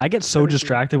 looks I get so aesthetically.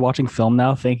 distracted watching film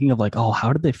now, thinking of like, oh,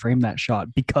 how did they frame that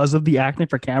shot? Because of the acting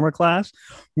for camera class,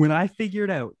 when I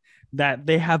figured out that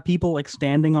they have people like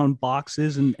standing on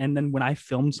boxes, and then when I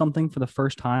filmed something for the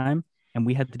first time and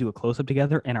we had to do a close up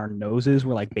together and our noses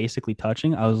were like basically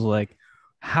touching, I was like,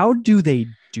 how do they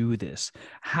do this?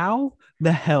 How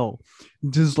the hell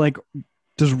does like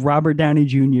does Robert Downey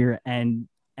Jr. and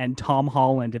Tom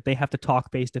Holland, if they have to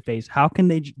talk face to face, how can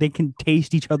they can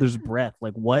taste each other's breath?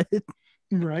 Like what?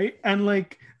 Right. And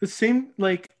like the same,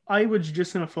 like I was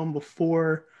just in a film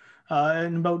before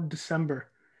in about December.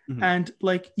 Mhm. And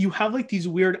like you have like these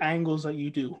weird angles that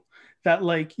you do that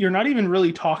like you're not even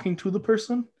really talking to the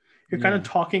person. You're kind of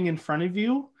Yeah. talking in front of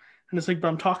you. And it's like, but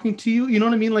I'm talking to you. You know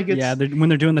what I mean? Like Yeah, it's when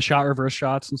they're doing the shot reverse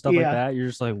shots and stuff like yeah. that, you're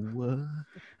just like, what?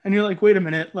 And you're like, wait a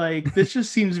minute, like this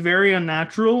just seems very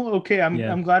unnatural. Okay, I'm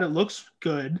Yeah. I'm glad it looks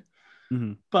good,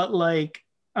 Hmm. but like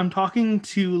I'm talking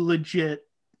to legit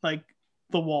like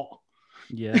the wall.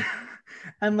 Yeah.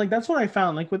 And like that's what I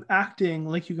found. Like with acting,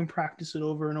 like you can practice it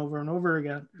over and over and over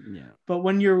again. Yeah. But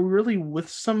when you're really with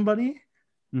somebody,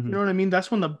 you Hmm. know what I mean? That's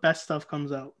when the best stuff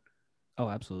comes out. Oh,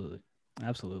 absolutely.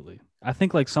 Absolutely. I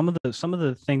think like some of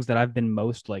the things that I've been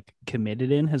most like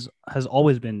committed in has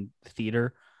always been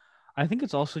theater. I think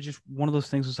it's also just one of those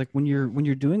things. It's like when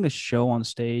you're doing a show on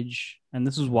stage, and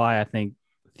this is why I think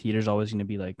theater's always going to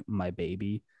be like my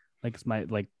baby. Like it's my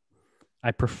like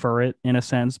I prefer it in a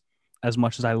sense as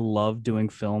much as I love doing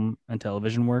film and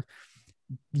television work.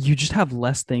 You just have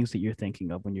less things that you're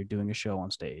thinking of when you're doing a show on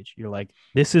stage. You're like,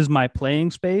 this is my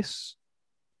playing space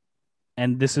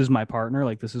and this is my partner,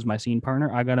 like this is my scene partner.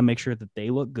 I got to make sure that they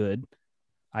look good.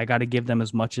 I got to give them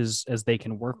as much as they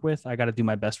can work with. I got to do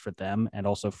my best for them and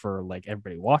also for like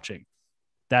everybody watching.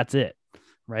 That's it,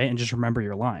 right? And just remember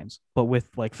your lines. But with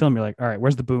like film, you're like, all right,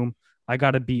 where's the boom? I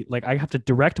got to be like, I have to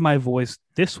direct my voice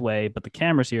this way, but the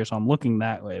camera's here, so I'm looking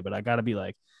that way. But I got to be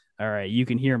like, all right, you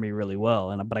can hear me really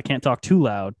well, but I can't talk too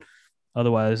loud,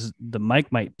 otherwise the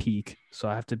mic might peak. So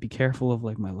I have to be careful of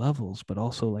like my levels, but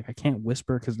also like I can't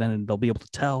whisper because then they'll be able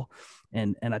to tell.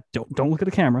 And I don't look at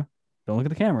the camera. Don't look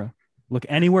at the camera. Look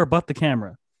anywhere but the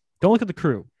camera. Don't look at the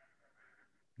crew.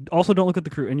 Also, don't look at the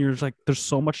crew. And you're just like, there's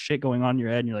so much shit going on in your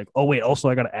head, and you're like, oh wait, also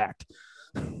I gotta act.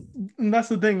 And that's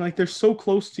the thing, like they're so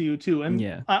close to you too. And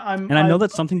Yeah. I'm And I know love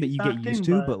that's something that you get acting, used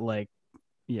to, but like,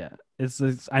 yeah, it's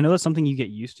I know that's something you get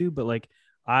used to, but like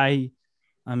I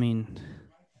mean,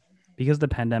 because of the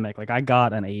pandemic, like I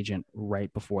got an agent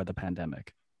right before the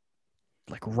pandemic.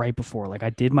 Like right before, like I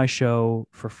did my show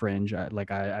for Fringe.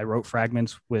 I wrote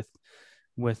fragments with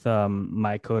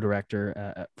my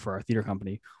co-director for our theater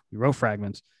company. We wrote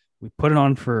fragments. We put it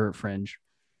on for Fringe.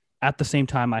 At the same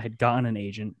time, I had gotten an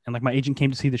agent, and like my agent came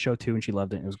to see the show too, and she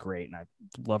loved it. And it was great, and I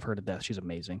love her to death. She's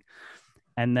amazing.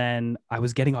 And then I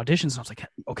was getting auditions, and I was like,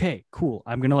 okay, cool.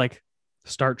 I'm gonna like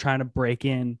start trying to break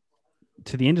in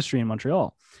to the industry in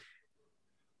Montreal.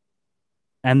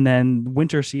 And then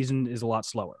winter season is a lot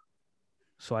slower,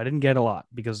 so I didn't get a lot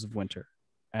because of winter.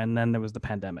 And then there was the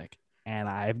pandemic, and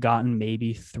I've gotten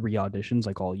maybe 3 auditions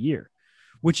like all year,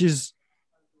 which is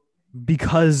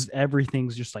because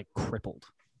everything's just like crippled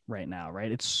right now,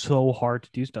 right? It's so hard to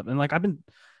do stuff. And like I've been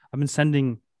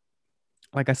sending,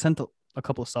 like I sent a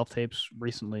couple of self tapes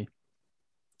recently,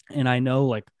 and I know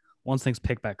like once things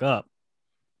pick back up,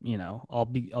 I'll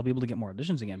be able to get more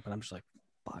auditions again. But I'm just like,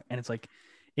 fuck. And it's like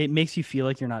it makes you feel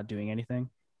like you're not doing anything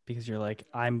because you're like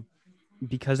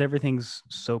because everything's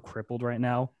so crippled right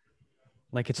now.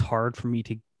 Like it's hard for me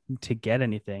to get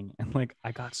anything, and like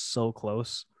I got so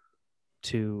close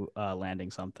to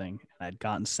landing something, and I'd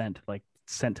gotten sent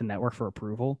to network for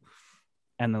approval,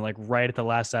 and then like right at the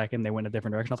last second they went a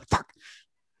different direction. I was like, fuck.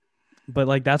 But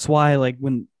like that's why like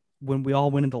when we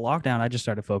all went into lockdown, I just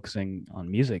started focusing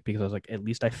on music because I was like, at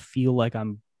least I feel like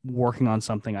I'm working on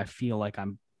something. I feel like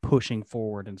I'm pushing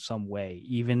forward in some way,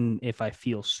 even if I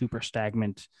feel super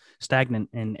stagnant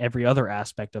in every other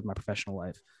aspect of my professional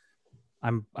life.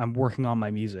 I'm working on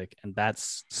my music, and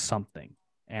that's something.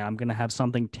 And I'm gonna have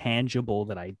something tangible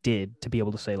that I did to be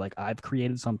able to say like I've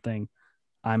created something.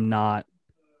 I'm not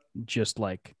just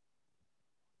like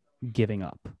giving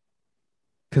up.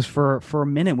 Because for a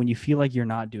minute, when you feel like you're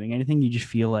not doing anything, you just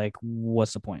feel like,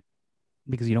 what's the point?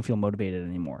 Because you don't feel motivated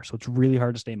anymore. So it's really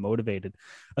hard to stay motivated,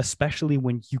 especially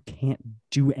when you can't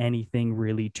do anything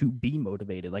really to be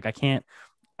motivated. Like I can't.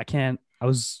 I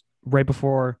was right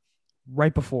before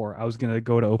right before I was going to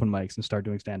go to open mics and start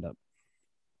doing stand up.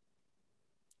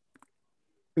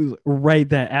 It was right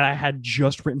then. And I had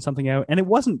just written something out and it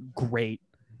wasn't great.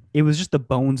 It was just the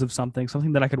bones of something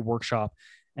that I could workshop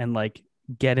and like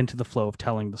get into the flow of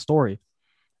telling the story.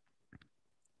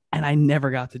 And I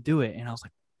never got to do it. And I was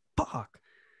like, fuck.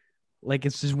 Like,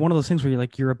 it's just one of those things where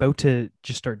you're about to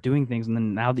just start doing things. And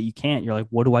then now that you can't, you're like,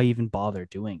 what do I even bother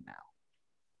doing now?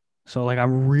 So like,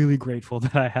 I'm really grateful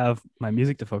that I have my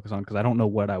music to focus on because I don't know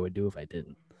what I would do if I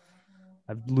didn't.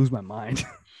 I'd lose my mind.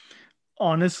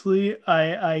 Honestly,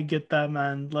 I get that,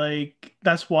 man. Like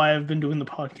that's why I've been doing the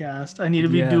podcast. I need to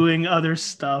be Yeah. doing other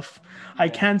stuff. I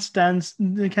Yeah.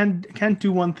 can't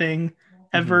do one thing Mhm.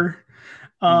 ever.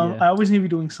 Yeah. I always need to be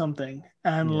doing something.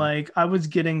 And Yeah. like I was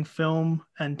getting film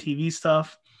and TV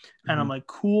stuff, and I'm Mhm. like,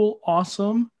 cool,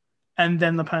 awesome. And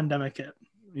then the pandemic hit,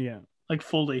 Yeah. like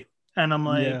fully. And I'm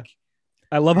Yeah. like,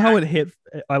 I love how it hit.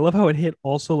 I love how it hit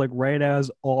also like right as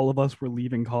all of us were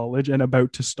leaving college and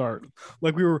about to start.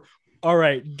 Like we were, all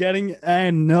right, getting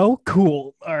and no,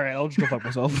 cool. All right, I'll just go fuck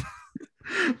myself.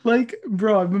 like,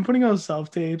 bro, I've been putting out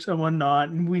self tapes and whatnot,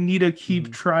 and we need to keep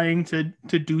Mhm. trying to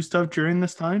do stuff during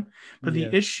this time. But the Yeah.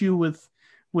 issue with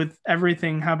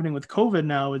everything happening with COVID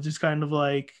now is just kind of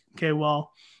like, okay,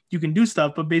 well, you can do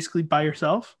stuff, but basically by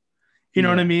yourself. You know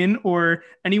what I Yeah. mean? Or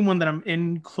anyone that I'm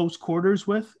in close quarters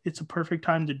with, it's a perfect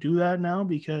time to do that now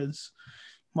because,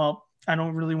 well, I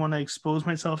don't really want to expose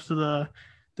myself to the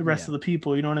rest Yeah. of the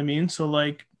people. You know what I mean? So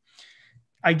like,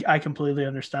 I completely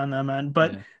understand that, man.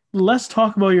 But Yeah. let's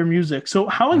talk about your music. So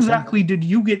how Okay. exactly did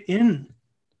you get in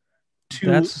to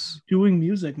That's doing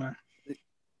music, man?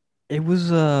 it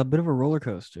was a bit of a roller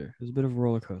coaster. It was a bit of a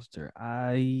roller coaster.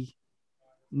 I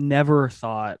never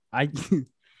thought I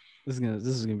this is gonna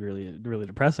be really really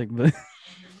depressing, but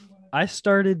I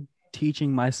started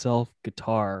teaching myself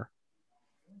guitar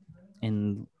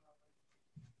in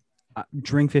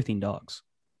during 15 Dogs.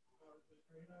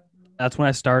 That's when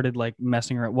I started like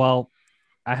messing around. Well,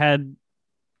 I had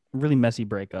a really messy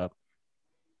breakup,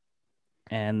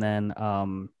 and then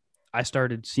I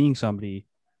started seeing somebody,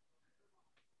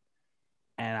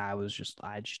 and I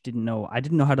just didn't know. I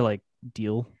didn't know how to like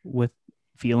deal with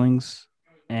feelings,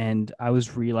 and I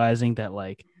was realizing that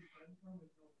like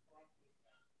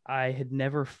I had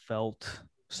never felt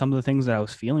some of the things that I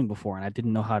was feeling before, and I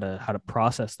didn't know how to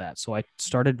process that. So I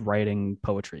started writing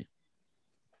poetry,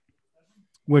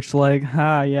 which like,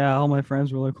 yeah, all my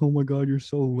friends were like, "Oh my god, you're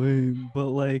so lame," but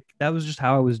like that was just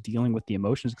how I was dealing with the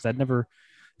emotions because I'd never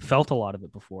felt a lot of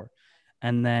it before.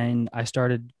 And then I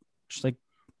started just like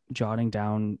jotting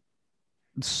down.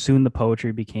 Soon the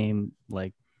poetry became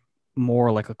like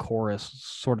more like a chorus,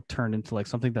 sort of turned into like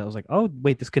something that was like, oh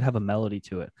wait, this could have a melody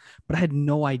to it, but I had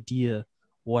no idea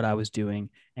what I was doing.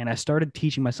 And I started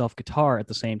teaching myself guitar at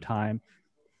the same time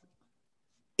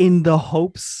in the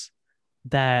hopes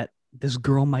that this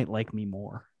girl might like me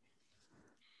more,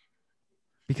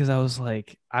 because I was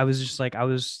just like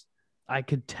I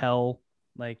could tell,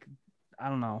 like, I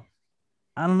don't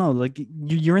know, like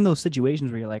you're in those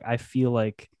situations where you're like, I feel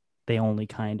like they only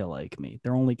kind of like me,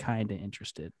 they're only kind of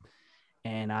interested,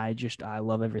 and I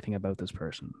love everything about this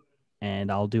person,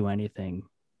 and I'll do anything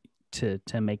to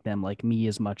make them like me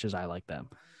as much as I like them.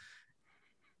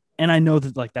 And I know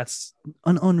that like that's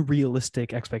an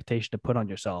unrealistic expectation to put on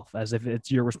yourself, as if it's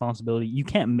your responsibility. You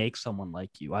can't make someone like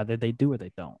you. Either they do or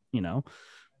they don't, you know?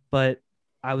 But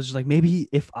I was just like, maybe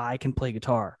if I can play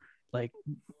guitar, like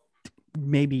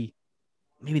maybe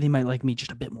they might like me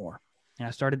just a bit more. And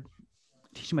I started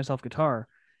teaching myself guitar,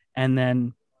 and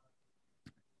then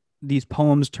these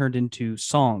poems turned into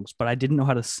songs, but I didn't know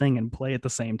how to sing and play at the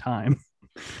same time.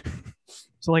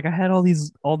 So like I had all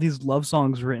these love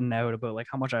songs written out about like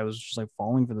how much I was just like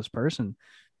falling for this person,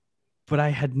 but I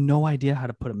had no idea how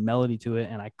to put a melody to it,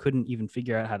 and I couldn't even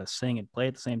figure out how to sing and play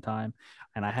at the same time.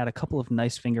 And I had a couple of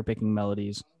nice finger picking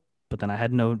melodies, but then I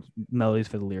had no melodies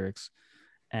for the lyrics.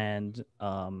 And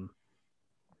and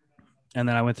then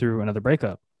I went through another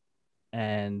breakup,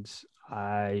 and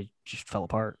I just fell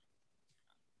apart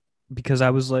because I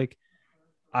was like,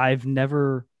 I've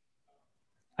never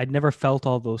I'd never felt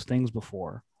all those things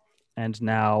before, and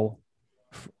now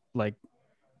like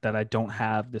that I don't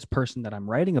have this person that I'm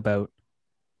writing about,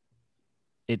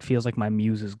 it feels like my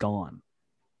muse is gone.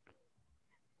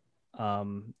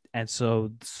 And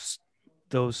so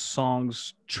those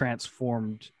songs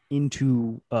transformed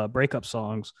into breakup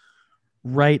songs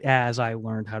right as I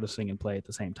learned how to sing and play at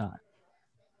the same time.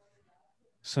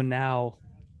 So now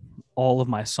all of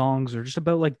my songs are just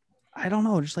about like, I don't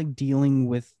know, just like dealing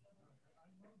with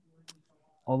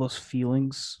all those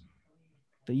feelings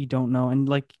that you don't know. And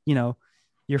like,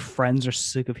 your friends are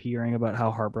sick of hearing about how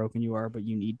heartbroken you are, but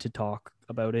you need to talk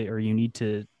about it or you need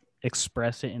to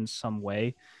express it in some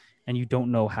way and you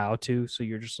don't know how to. So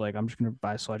you're just like, I'm just going to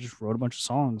buy. So I just wrote a bunch of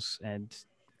songs and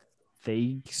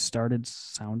they started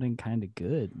sounding kind of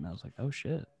good. And I was like, oh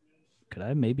shit, could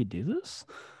I maybe do this?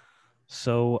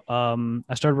 So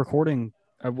I started recording.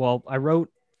 I wrote,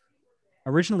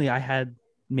 originally I had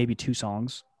maybe 2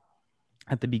 songs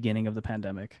at the beginning of the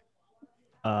pandemic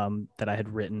that I had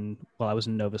written while I was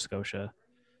in Nova Scotia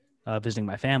visiting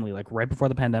my family. Like right before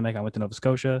the pandemic, I went to Nova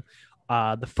Scotia.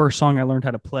 The first song I learned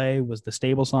how to play was the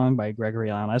Stable Song by Gregory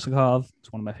Alan Isakov.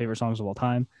 It's one of my favorite songs of all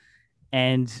time.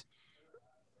 And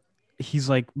he's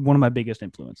like one of my biggest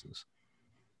influences.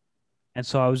 And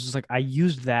so I was just like, I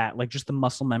used that, like just the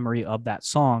muscle memory of that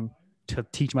song to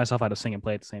teach myself how to sing and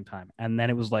play at the same time. And then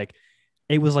it was like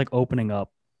opening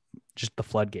up just the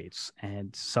floodgates.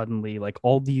 And suddenly, like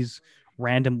all these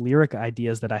random lyric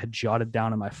ideas that I had jotted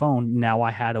down on my phone, now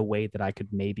I had a way that I could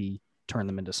maybe turn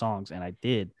them into songs. And I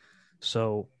did.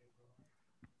 So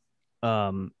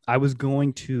I was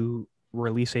going to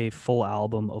release a full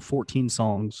album of 14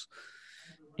 songs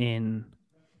in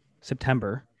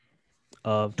September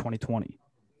of 2020.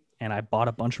 And I bought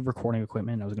a bunch of recording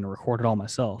equipment. I was going to record it all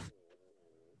myself.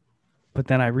 But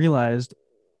then I realized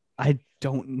I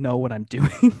don't know what I'm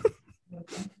doing.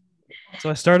 So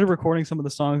I started recording some of the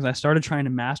songs and I started trying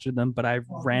to master them, but I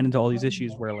ran into all these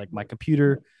issues where like my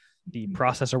computer, the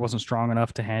processor wasn't strong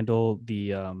enough to handle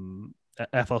the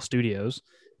FL Studios,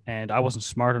 and I wasn't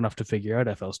smart enough to figure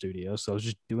out FL Studios. So I was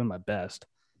just doing my best.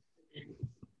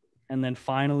 And then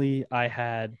finally I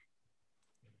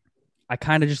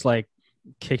kind of just like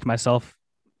kicked myself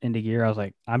into gear. I was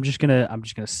like, I'm just gonna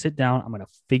sit down. I'm gonna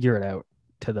figure it out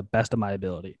to the best of my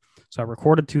ability. So I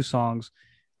recorded 2 songs.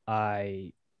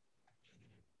 I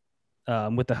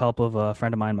with the help of a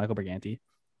friend of mine, Michael Briganti,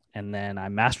 and then I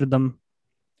mastered them.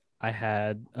 I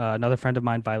had another friend of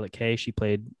mine, Violet Kay. She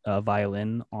played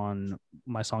violin on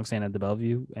my song "Stand at the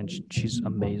Bellevue," and she's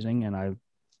amazing. And I'm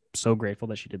so grateful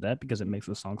that she did that because it makes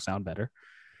the song sound better.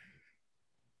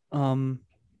 And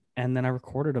then I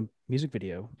recorded a music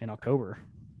video in October.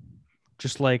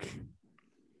 Just like,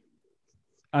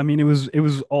 I mean, it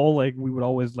was all like we would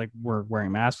always like we're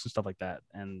wearing masks and stuff like that,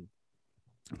 and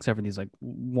except for these like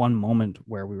one moment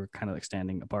where we were kind of like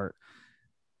standing apart,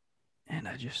 and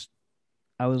I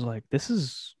was like, this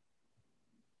is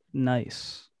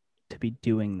nice to be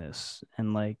doing this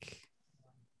and like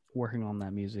working on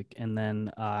that music, and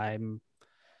then I'm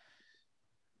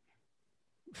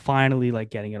finally like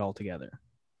getting it all together.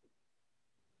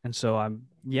 And so and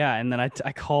then I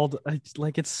called,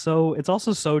 like, it's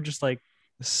also so just like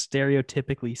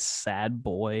stereotypically sad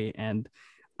boy. And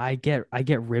I get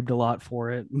ribbed a lot for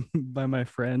it by my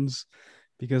friends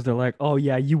because they're like, oh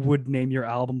yeah, you would name your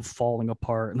album Falling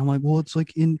Apart. And I'm like, well, it's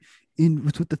like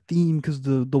it's with the theme because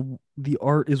the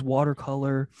art is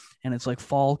watercolor and it's like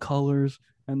fall colors.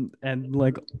 And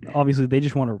like, obviously they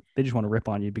just want to rip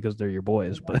on you because they're your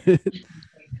boys. But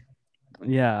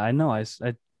yeah, I know. I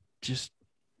just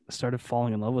started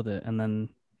falling in love with it, and then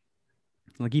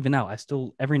like even now I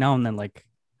still every now and then, like,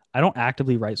 I don't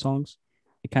actively write songs.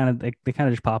 They kind of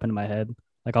just pop into my head.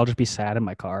 Like I'll just be sad in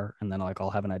my car and then like I'll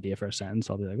have an idea for a sentence.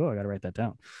 I'll be like, oh, I gotta write that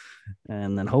down,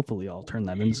 and then hopefully I'll turn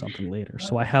that into something later.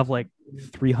 So I have like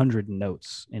 300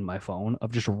 notes in my phone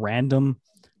of just random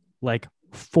like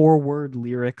 4-word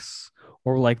lyrics,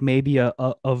 or like maybe a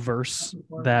verse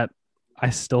that I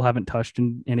still haven't touched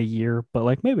in a year, but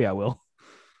like maybe I will.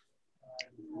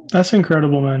 That's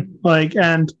incredible, man. Like,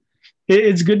 and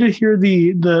it's good to hear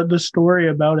the story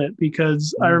about it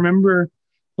because I remember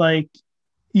like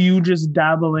you just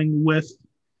dabbling with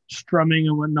strumming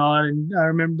and whatnot, and I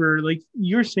remember like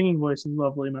your singing voice is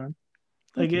lovely, man.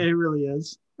 Like it really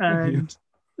is. And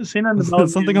St. Anne de Bellevue,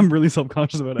 something I'm really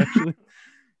self-conscious about, actually.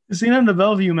 St. Anne de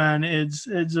Bellevue, man, it's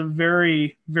a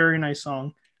very, very nice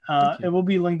song. It will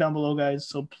be linked down below, guys,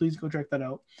 so please go check that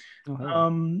out.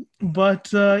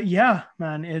 Yeah,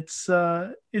 man, it's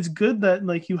good that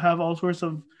like you have all sorts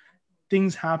of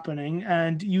things happening,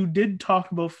 and you did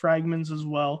talk about fragments as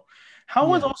well. How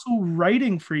was also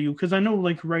writing for you? Because I know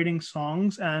like writing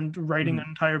songs and writing an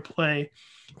entire play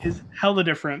is hella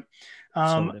different.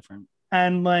 So different.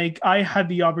 And like I had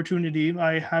the opportunity,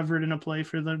 I have written a play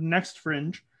for the next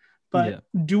Fringe, but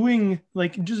doing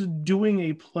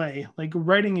a play, like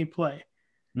writing a play.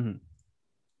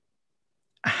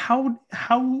 How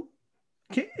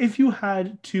if you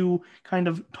had to kind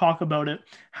of talk about it,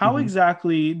 how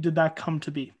exactly did that come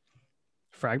to be?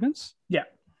 Fragments? Yeah.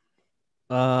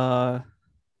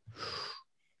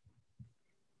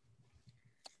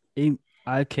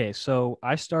 Okay, so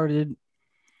I started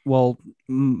well,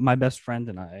 my best friend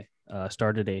and I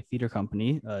started a theater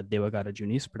company, Dewagata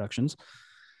Junis Productions,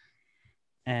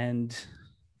 and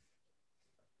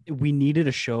we needed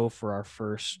a show for our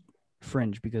first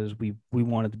Fringe because we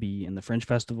wanted to be in the Fringe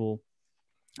Festival,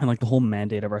 and like the whole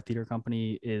mandate of our theater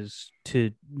company is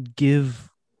to give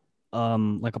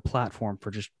like a platform for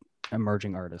just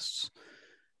emerging artists.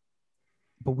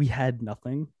 But we had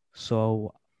nothing,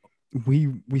 so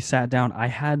we sat down. I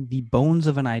had the bones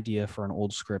of an idea for an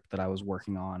old script that I was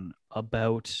working on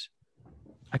about.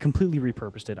 I completely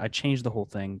repurposed it. I changed the whole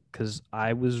thing because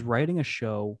I was writing a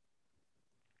show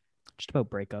just about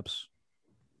breakups,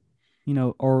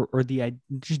 or the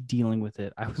just dealing with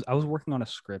it. I was working on a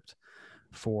script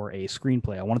for a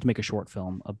screenplay. I wanted to make a short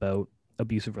film about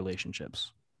abusive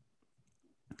relationships,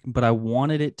 but I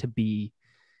wanted it to be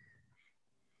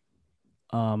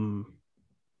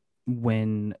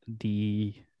when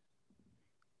the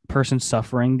person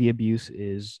suffering the abuse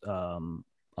is a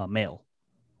male,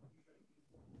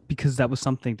 because that was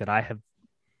something that I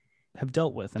have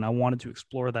dealt with, and I wanted to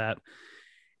explore that.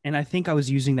 And I think I was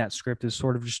using that script as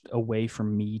sort of just a way for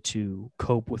me to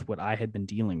cope with what I had been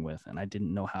dealing with, and I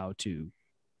didn't know how to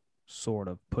sort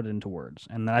of put it into words.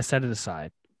 And then I set it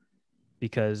aside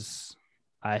because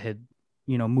I had,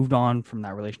 moved on from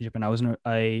that relationship, and I was in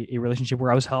a relationship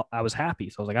where I was happy.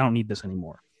 So I was like, I don't need this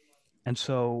anymore. And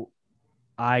so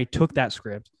I took that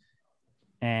script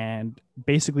and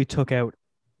basically took out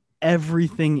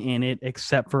everything in it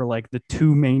except for like the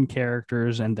two main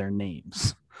characters and their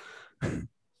names.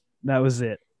 That was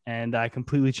it. And I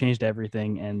completely changed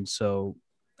everything. And so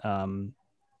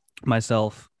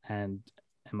myself and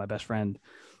my best friend,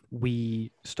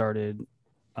 we started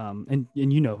and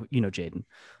Jaden.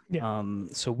 Yeah.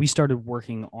 So we started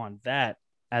working on that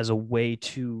as a way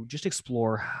to just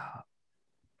explore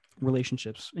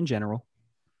relationships in general.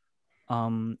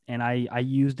 And I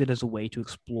used it as a way to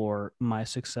explore my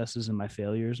successes and my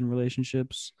failures in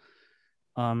relationships.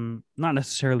 Not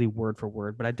necessarily word for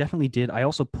word, but I definitely did. I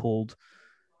also pulled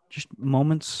just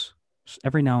moments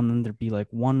every now and then. There'd be like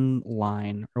one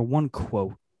line or one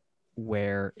quote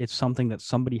where it's something that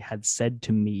somebody had said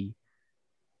to me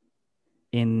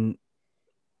in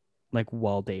like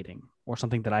while dating, or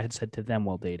something that I had said to them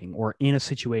while dating, or in a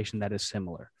situation that is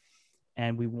similar.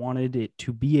 And we wanted it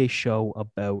to be a show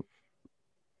about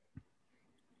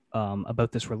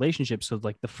this relationship. So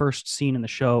like the first scene in the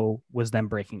show was them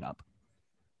breaking up.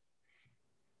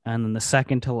 And then the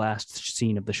second to last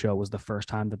scene of the show was the first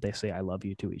time that they say I love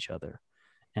you to each other.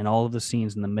 And all of the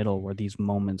scenes in the middle were these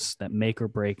moments that make or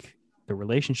break the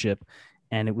relationship.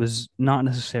 And it was not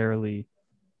necessarily,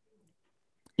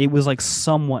 it was like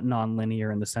somewhat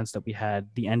non-linear in the sense that we had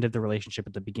the end of the relationship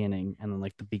at the beginning, and then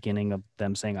like the beginning of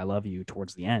them saying I love you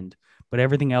towards the end. But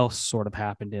everything else sort of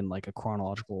happened in like a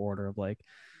chronological order of like,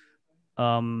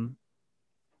 um,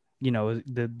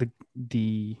 the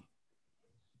the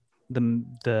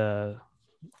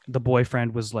the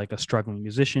boyfriend was like a struggling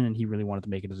musician, and he really wanted to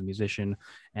make it as a musician,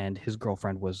 and his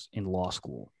girlfriend was in law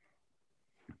school,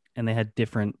 and they had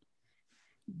different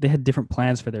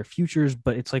plans for their futures.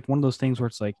 But it's like one of those things where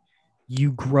it's like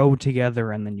you grow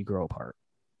together and then you grow apart,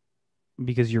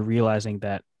 because you're realizing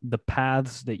that the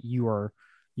paths that you're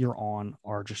on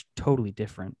are just totally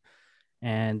different.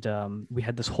 And we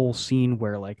had this whole scene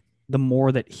where like the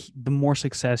more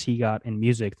success he got in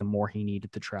music, the more he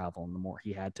needed to travel and the more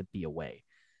he had to be away,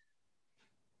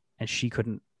 and she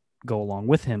couldn't go along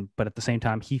with him. But at the same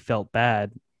time, he felt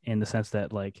bad in the sense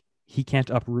that like he can't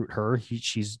uproot her.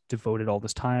 She's devoted all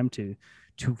this time to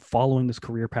following this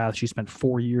career path. She spent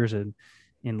 4 years in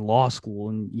law school,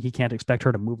 and he can't expect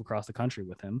her to move across the country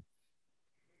with him.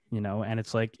 And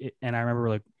it's like, and I remember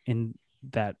like in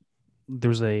that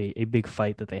there's a big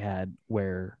fight that they had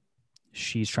where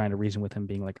she's trying to reason with him,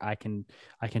 being like, I can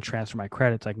transfer my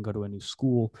credits, I can go to a new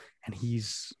school, and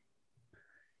he's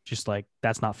just like,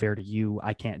 that's not fair to you,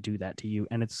 I can't do that to you.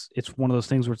 And it's one of those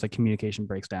things where it's like communication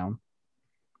breaks down,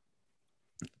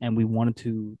 and we wanted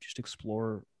to just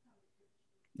explore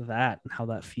that and how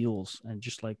that feels, and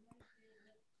just like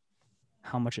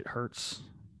how much it hurts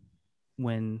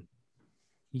when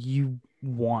you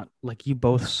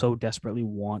both so desperately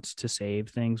want to save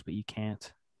things but you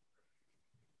can't.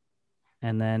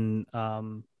 And then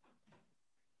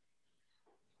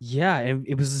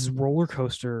it was this roller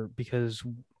coaster because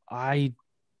I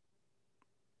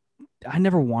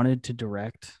never wanted to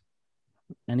direct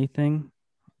anything.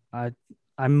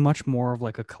 I'm much more of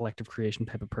like a collective creation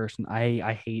type of person.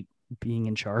 I hate being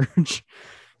in charge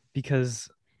because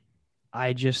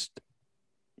I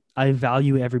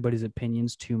value everybody's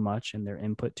opinions too much and their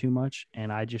input too much,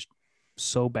 and I just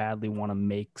so badly want to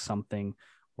make something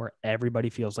where everybody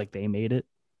feels like they made it,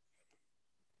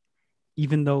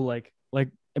 even though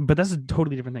but that's a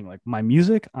totally different thing. Like my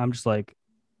music, I'm just like,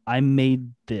 I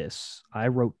made this, I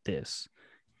wrote this,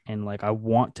 and like I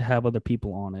want to have other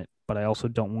people on it, but I also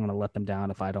don't want to let them down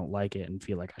if I don't like it and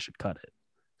feel like I should cut it.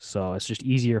 So it's just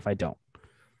easier if I don't.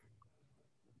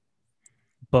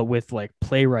 But with like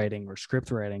playwriting or script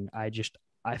writing, I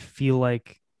feel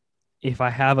like if I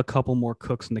have a couple more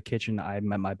cooks in the kitchen,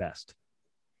 I'm at my best,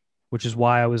 which is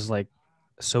why I was like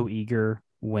so eager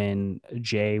when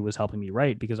Jay was helping me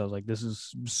write, because I was like, this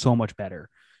is so much better.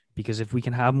 Because if we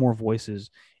can have more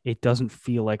voices, it doesn't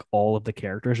feel like all of the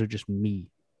characters are just me.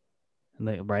 And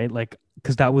they, right? Like,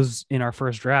 because that was in our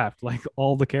first draft, like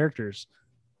all the characters,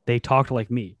 they talked like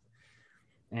me.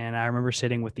 And I remember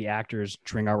sitting with the actors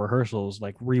during our rehearsals,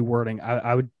 like rewording.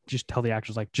 I would just tell the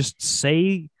actors, like, just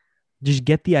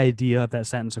get the idea of that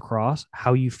sentence across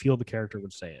how you feel the character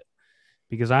would say it.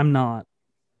 Because I'm no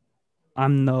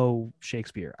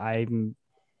Shakespeare. I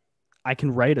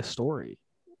can write a story,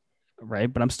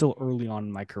 right? But I'm still early on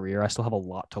in my career. I still have a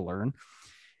lot to learn.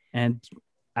 And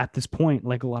at this point,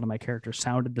 like a lot of my characters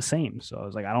sounded the same. So I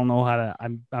was like, I don't know how to,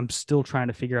 I'm still trying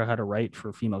to figure out how to write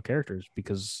for female characters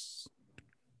because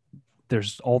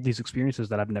there's all these experiences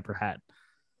that I've never had.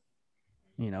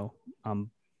 You know, I'm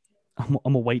a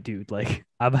white dude. Like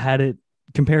I've had it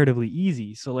comparatively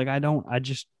easy. So like, I don't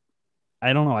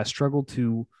know. I struggle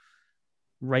to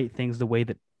write things the way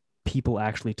that people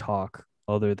actually talk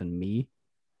other than me.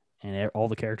 And all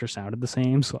the characters sounded the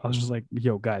same. So I was just like,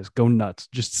 yo, guys, go nuts.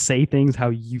 Just say things how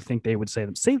you think they would say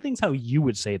them. Say things how you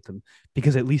would say them,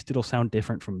 because at least it'll sound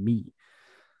different from me.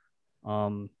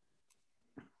 And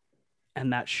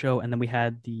that show, and then we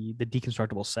had the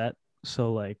deconstructible set.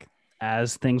 So like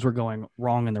as things were going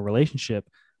wrong in the relationship,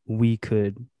 we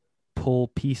could pull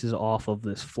pieces off of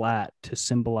this flat to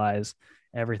symbolize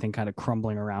everything kind of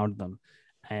crumbling around them.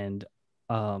 And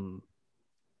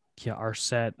yeah, our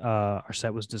set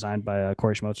was designed by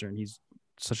Corey Schmotzer, and he's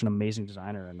such an amazing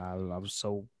designer. And I was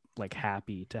so like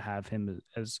happy to have him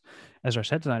as our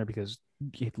set designer because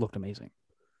it looked amazing.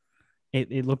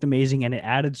 It looked amazing, and it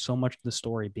added so much to the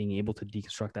story. Being able to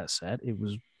deconstruct that set, it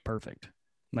was perfect.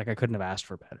 Like I couldn't have asked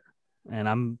for better,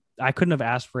 and I couldn't have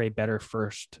asked for a better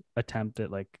first attempt at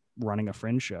like running a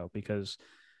Fringe show, because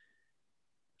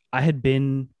I had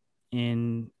been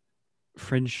in a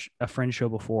Fringe show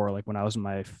before, like when I was in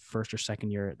my first or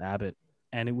second year at Abbott,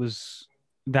 and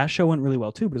that show went really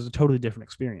well too, but it was a totally different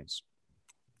experience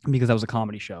because that was a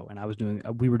comedy show, and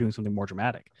we were doing something more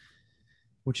dramatic,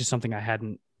 which is something I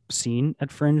hadn't seen at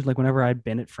Fringe. Like whenever I'd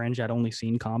been at Fringe, I'd only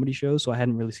seen comedy shows, so I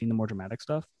hadn't really seen the more dramatic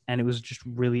stuff, and it was just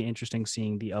really interesting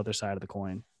seeing the other side of the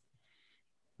coin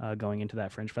going into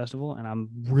that Fringe festival. And I'm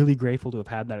really grateful to have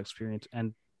had that experience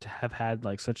and to have had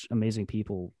like such amazing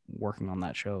people working on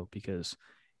that show, because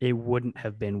it wouldn't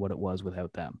have been what it was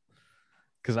without them.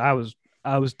 Because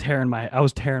I was tearing my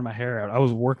hair out. I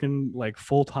was working like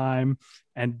full time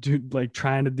and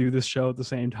trying to do this show at the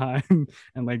same time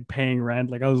and like paying rent.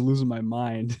 Like I was losing my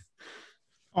mind.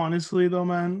 Honestly though,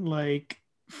 man, like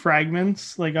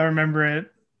Fragments, like I remember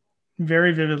it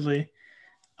very vividly.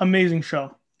 Amazing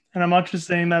show. And I'm not just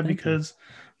saying that because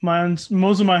most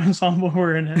of my ensemble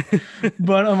were in it,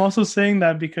 but I'm also saying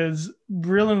that because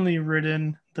brilliantly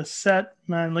written. The set,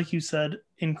 man, like you said,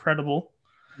 incredible.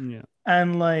 Yeah.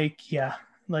 And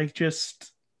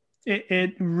just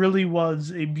it really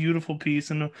was a beautiful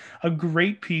piece and a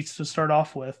great piece to start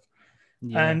off with.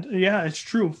 Yeah. And yeah, it's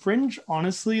true. Fringe,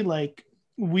 honestly, like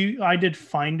I did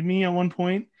Find Me at one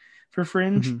point for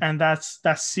Fringe, Mm-hmm. and that's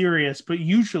serious, but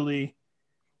usually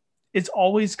it's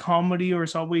always comedy, or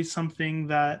it's always something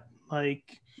that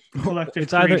like collective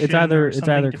it's either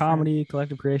different. comedy,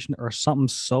 collective creation, or something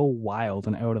so wild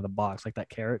and out of the box, like that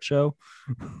Carrot show.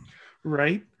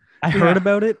 Right? I heard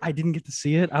about it. I didn't get to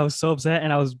see it. I was so upset,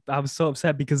 and I was so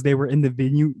upset because they were in the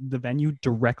venue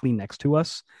directly next to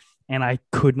us, and I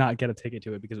could not get a ticket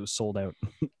to it because it was sold out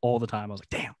all the time. I was like,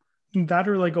 damn. That,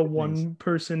 or like a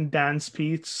one-person dance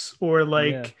piece, or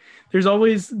like there's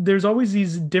always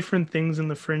these different things in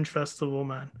the Fringe Festival,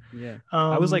 man. Yeah.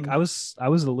 I was a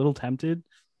little tempted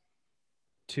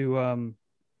to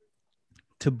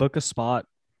book a spot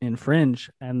in Fringe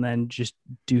and then just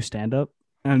do stand-up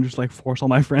and just like force all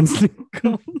my friends to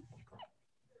come.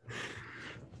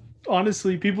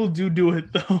 Honestly, people do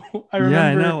it though.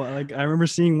 I know. Like I remember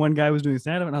seeing one guy was doing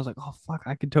stand-up and I was like, oh fuck,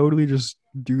 I could totally just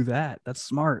do that. That's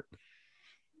smart.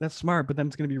 But then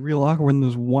it's gonna be real awkward when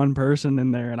there's one person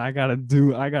in there and I gotta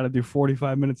do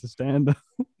 45 minutes of stand-up.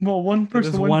 Well, one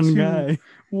person went to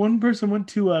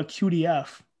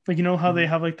QDF. Like, you know how they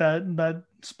have like that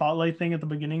spotlight thing at the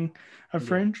beginning of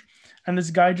Fringe, and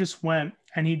this guy just went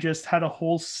and he just had a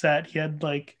whole set. He had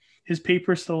like his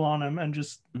paper still on him and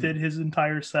just did his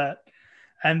entire set.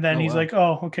 And then he's like,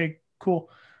 "Oh, okay, cool.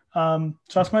 So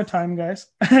that's my time, guys."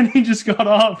 And he just got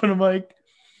off, and I'm like,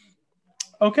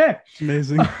 "Okay,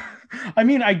 amazing." I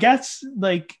mean, I guess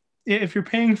like if you're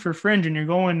paying for Fringe and you're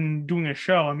going and doing a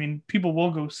show, I mean, people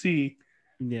will go see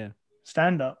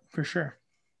stand up for sure.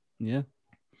 Yeah.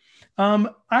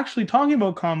 Actually, talking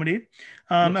about comedy,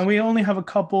 and we only have a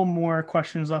couple more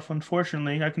questions left.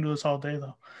 Unfortunately, I can do this all day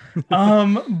though.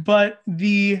 But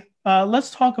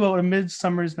let's talk about A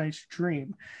Midsummer's Night's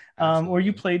Dream, where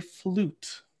you played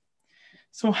flute.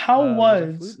 So how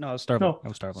was? No, I was starving. No, I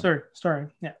was starving. Sorry.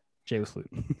 Yeah. Jay was flute.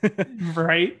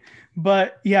 Right,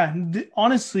 but yeah,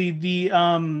 honestly, the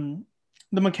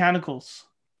mechanicals.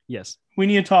 Yes. We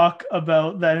need to talk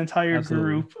about that entire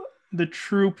group. The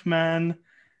troupe, man,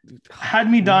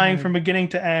 had me dying from beginning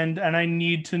to end, and I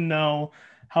need to know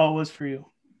how it was for you.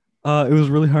 It was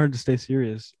really hard to stay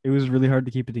serious. It was really hard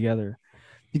to keep it together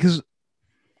because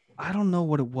I don't know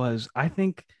what it was. I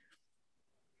think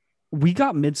we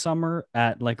got Midsummer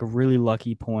at like a really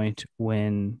lucky point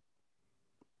when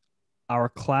our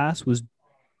class was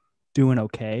doing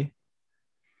okay.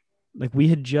 Like we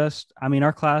had just, I mean,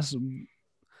 my class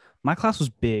was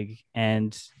big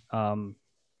and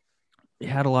it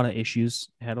had a lot of issues.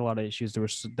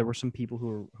 There were some people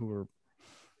who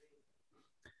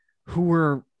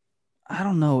were I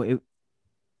don't know.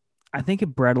 I think it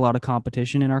bred a lot of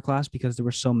competition in our class because there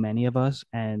were so many of us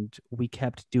and we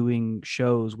kept doing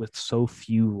shows with so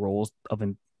few roles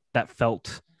that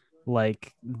felt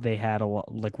like they had a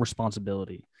lot like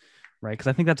responsibility, right? Because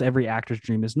I think that's every actor's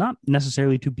dream, is not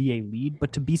necessarily to be a lead,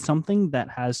 but to be something that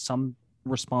has some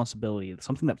responsibility,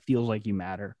 something that feels like you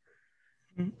matter.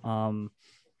 And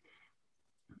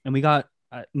we got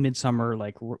Midsummer,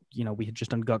 like, you know, we had just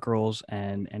done Gut Girls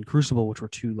and Crucible, which were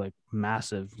two like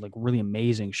massive, like really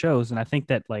amazing shows. And I think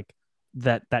that like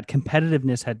that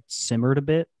competitiveness had simmered a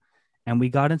bit, and we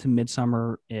got into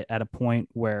Midsummer at a point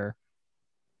where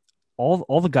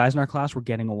all the guys in our class were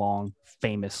getting along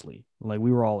famously. Like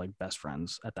we were all like best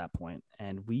friends at that point.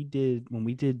 And when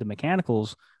we did the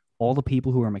mechanicals, all the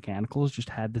people who were mechanicals just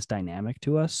had this dynamic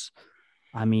to us.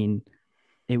 I mean,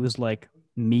 it was like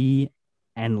me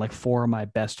and like four of my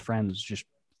best friends just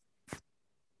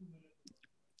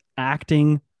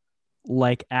acting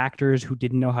like actors who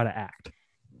didn't know how to act.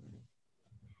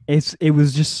 It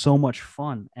was just so much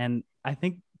fun. And I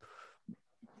think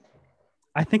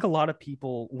a lot of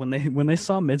people when they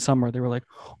saw Midsummer, they were like,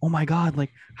 "Oh my God,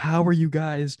 like how are you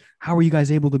guys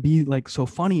able to be like so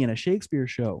funny in a Shakespeare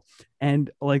show?" And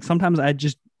like sometimes I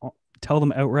just tell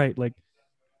them outright, like,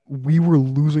 we were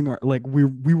losing our, like we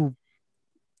were,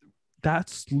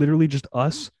 that's literally just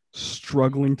us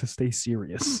struggling to stay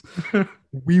serious.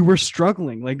 We were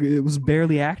struggling, like it was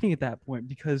barely acting at that point,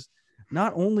 because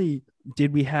not only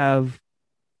did we have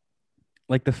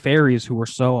like the fairies who were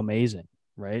so amazing,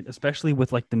 right? Especially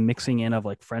with like the mixing in of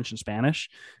like French and Spanish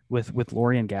with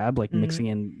Lori and Gab, like mixing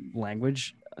in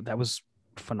language, that was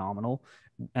phenomenal.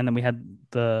 And then we had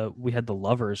the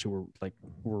lovers who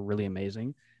were really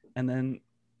amazing. And then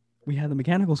we had the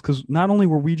mechanicals, because not only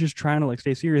were we just trying to like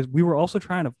stay serious, we were also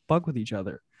trying to fuck with each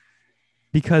other,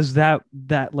 because that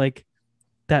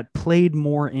played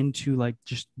more into like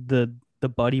just the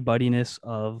buddiness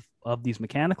of these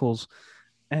mechanicals.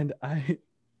 And I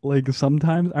like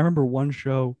sometimes I remember one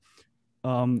show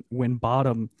when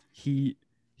Bottom he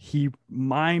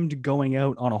mimed going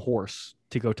out on a horse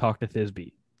to go talk to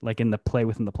Thisbe, like in the play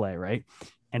within the play, right?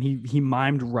 And he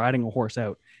mimed riding a horse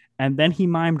out, and then he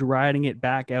mimed riding it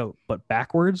back out but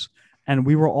backwards, and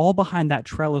we were all behind that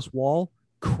trellis wall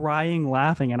crying,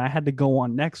 laughing, and I had to go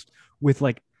on next with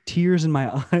like tears in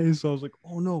my eyes. So I was like,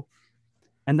 oh no.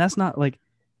 And that's not like,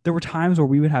 there were times where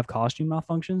we would have costume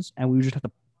malfunctions and we would just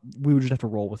have to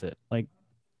roll with it. Like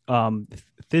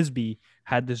Thisbe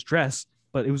had this dress,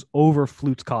 but it was over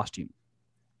Flute's costume.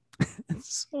 And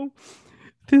so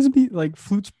Thisbe, like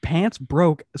Flute's pants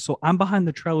broke, so I'm behind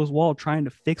the trellis wall trying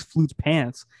to fix Flute's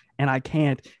pants, and I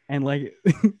can't. And like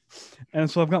and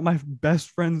so I've got my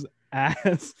best friend's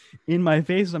ass in my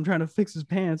face as I'm trying to fix his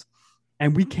pants,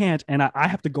 and we can't, and I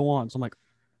have to go on. So I'm like,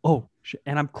 oh shit.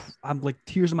 And I'm like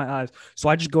tears in my eyes. So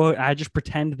I just go out and I just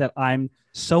pretend that I'm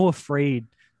so afraid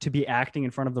to be acting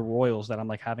in front of the royals that I'm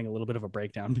like having a little bit of a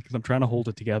breakdown, because I'm trying to hold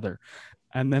it together.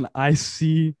 And then I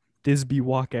see Thisbe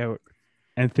walk out,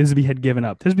 and Thisbe had given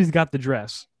up. Thisbe's got the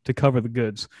dress to cover the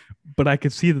goods, but I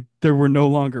could see that there were no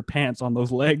longer pants on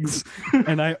those legs.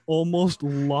 And I almost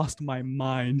lost my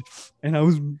mind. And I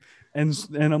was and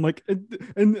I'm like,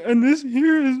 and this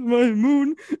here is my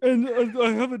moon, and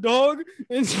I have a dog,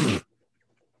 and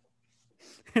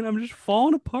and I'm just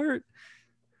falling apart.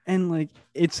 And like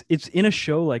it's in a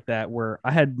show like that where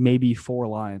I had maybe 4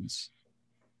 lines,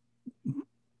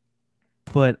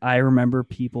 but I remember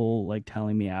people like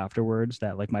telling me afterwards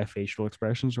that like my facial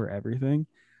expressions were everything,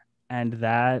 and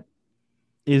that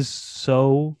is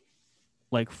so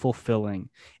like fulfilling.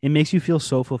 It makes you feel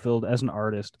so fulfilled as an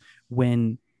artist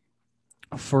when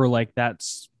for like that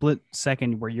split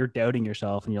second where you're doubting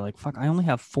yourself and you're like, fuck, I only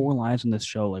have 4 lines in this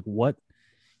show. Like what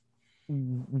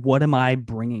am I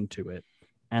bringing to it?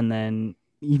 And then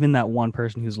even that one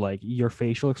person who's like, your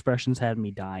facial expressions had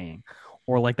me dying,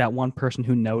 or like that one person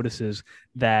who notices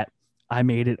that I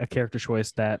made it a character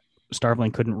choice that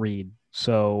Starveling couldn't read.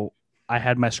 So I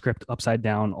had my script upside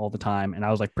down all the time and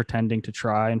I was like pretending to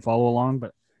try and follow along,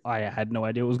 but I had no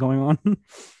idea what was going on.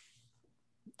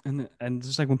 and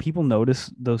just like when people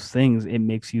notice those things, it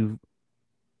makes you,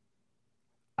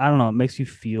 I don't know, it makes you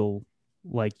feel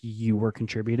like you were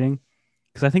contributing.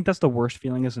 Because I think that's the worst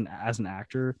feeling as an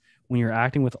actor, when you're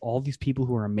acting with all these people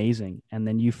who are amazing and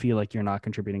then you feel like you're not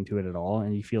contributing to it at all,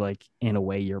 and you feel like in a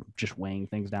way you're just weighing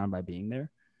things down by being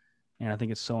there. And I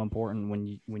think it's so important when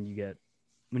you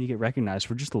get recognized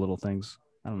for just the little things.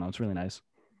 I don't know, it's really nice.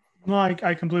 No,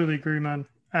 I completely agree, man.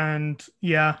 And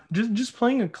yeah, just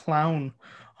playing a clown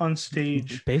on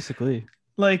stage, Basically,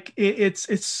 like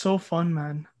it's so fun,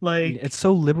 man. Like it's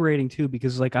so liberating too,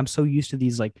 because like I'm so used to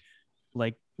these like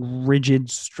rigid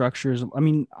structures. I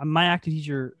mean, my acting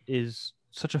teacher is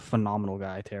such a phenomenal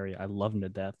guy, Terry. I love him to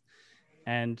death.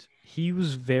 And he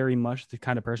was very much the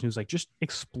kind of person who's like, just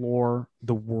explore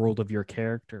the world of your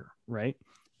character, right?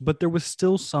 But there was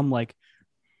still some like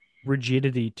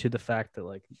rigidity to the fact that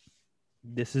like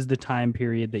this is the time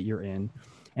period that you're in.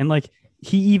 And like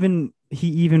he even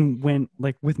went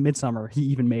like with Midsummer, he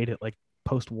even made it like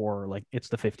post-war, like it's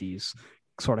the 50s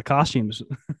sort of costumes.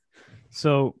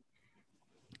 So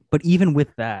but even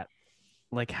with that,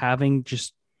 like having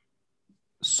just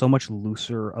so much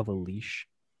looser of a leash,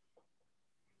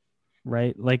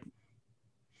 right? Like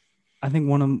I think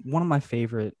one of my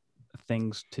favorite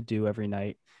things to do every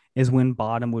night is when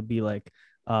Bottom would be like,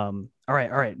 all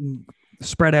right,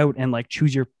 spread out and like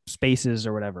choose your spaces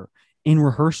or whatever. In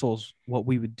rehearsals, what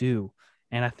we would do,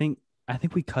 and I think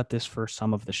we cut this for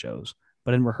some of the shows,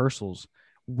 but in rehearsals,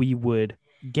 we would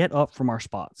get up from our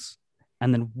spots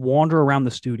and then wander around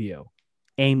the studio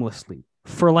aimlessly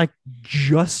for like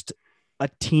just a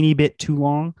teeny bit too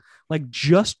long, like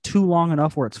just too long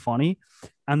enough where it's funny.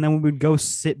 And then we would go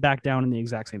sit back down in the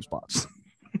exact same spots.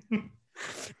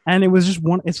 And it was just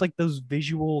it's like those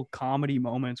visual comedy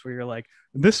moments where you're like,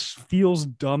 this feels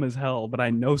dumb as hell, but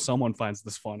I know someone finds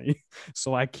this funny.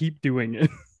 So I keep doing it.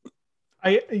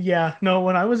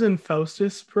 When I was in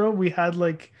Faustus, bro, we had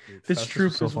like this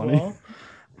troupe so as funny. Well.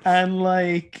 And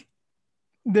like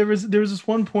there was this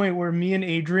one point where me and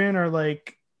Adrian are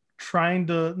like trying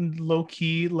to low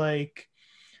key like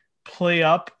play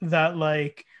up that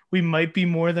like we might be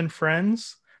more than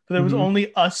friends, but there was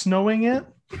only us knowing it.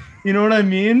 You know what I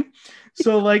mean?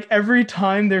 So like every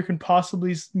time there could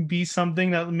possibly be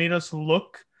something that made us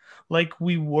look like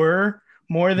we were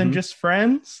more than just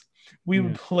friends, we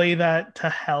would play that to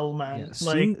hell, man.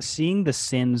 Yeah. Seeing the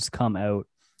sins come out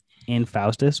in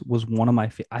Faustus was one of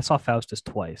my I saw Faustus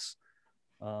twice.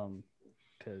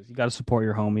 Because you got to support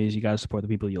your homies, you got to support the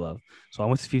people you love. So I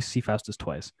went to see Faustus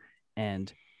twice,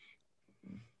 and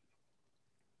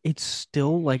it's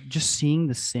still like just seeing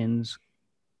the sins,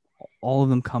 all of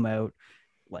them come out,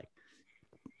 like,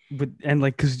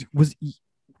 because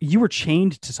you were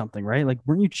chained to something, right? Like,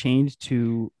 weren't you chained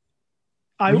to?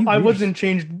 I wasn't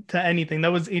chained to anything.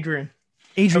 That was Adrian.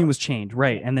 Adrian was chained,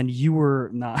 right? And then you were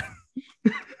not.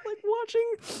 Like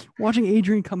watching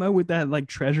Adrian come out with that like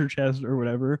treasure chest or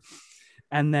whatever,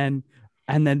 and then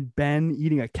Ben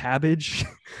eating a cabbage.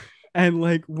 And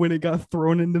like when it got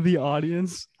thrown into the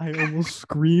audience, I almost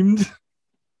screamed.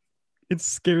 It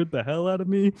scared the hell out of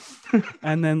me.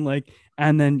 And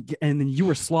then you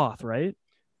were Sloth, right?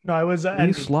 No, I was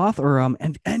you Sloth or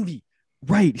Envy.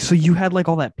 Right. So you had like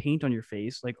all that paint on your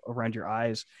face, like around your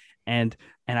eyes, and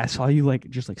I saw you like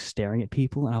just like staring at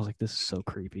people, and I was like, this is so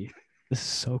creepy.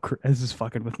 This is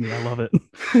fucking with me. I love it.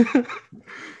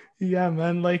 Yeah,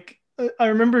 man. Like I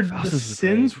remember the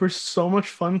sins were so much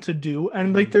fun to do,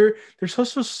 and like they're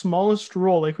such the smallest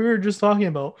role, like we were just talking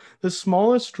about, the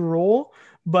smallest role,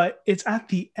 but it's at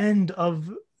the end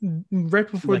of right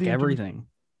before like the everything.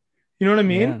 You know what I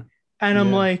mean? Yeah. And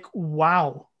I'm like,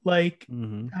 wow, like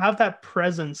have that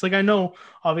presence. Like I know,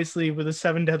 obviously, with the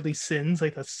 7 deadly sins,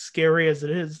 like that's scary as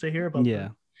it is to hear about. Yeah.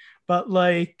 Them. But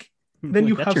like Then Like,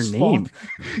 you that's have your Sloth.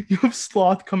 name. You have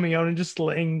Sloth coming out and just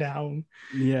laying down.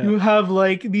 Yeah. You have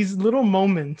like these little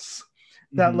moments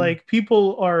that Mhm. like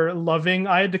people are loving.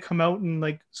 I had to come out and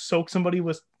like soak somebody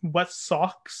with wet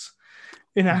socks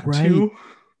in Act Right. 2.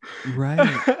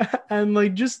 Right. And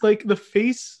like just like the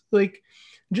face, like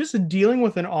just dealing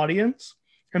with an audience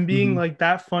and being Mhm. like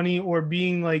that funny or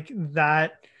being like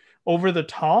that over the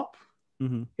top.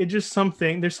 Mhm. It just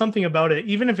there's something about it,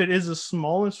 even if it is the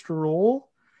smallest role.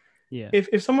 Yeah.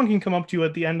 If someone can come up to you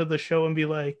at the end of the show and be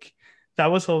like, that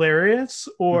was hilarious,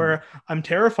 or I'm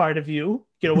terrified of you,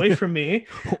 get away from me.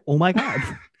 Oh my God.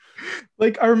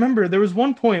 Like I remember there was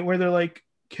one point where they're like,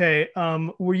 okay,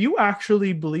 were you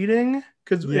actually bleeding?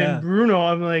 Because in Yeah. Bruno,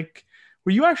 I'm like,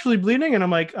 were you actually bleeding? And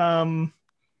I'm like,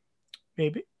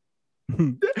 maybe.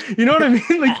 You know what I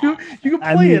mean? Like you can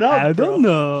play it up, I bro. don't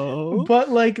know. But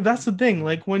like that's the thing.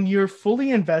 Like when you're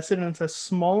fully invested and it's the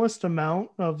smallest amount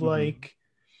of like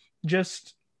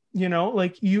just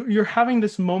like you're having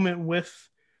this moment with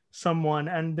someone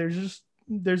and there's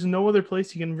no other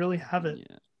place you can really have it.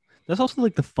 Yeah. That's also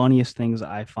like the funniest things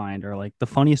I find are like the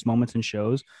funniest moments in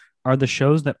shows are the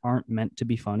shows that aren't meant to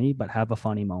be funny but have a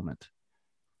funny moment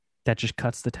that just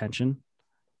cuts the tension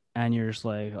and you're just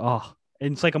like, oh,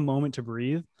 it's like a moment to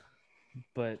breathe.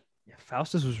 But yeah,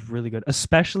 Faustus was really good,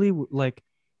 especially with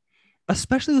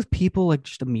people like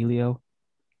just Emilio.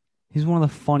 He's one of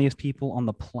the funniest people on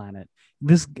the planet.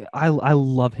 I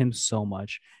love him so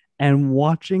much. And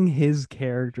watching his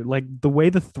character, like the way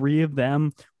the three of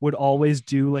them would always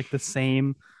do like the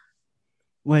same,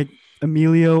 like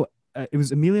Emilio, it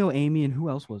was Emilio, Amy, and who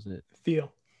else was it?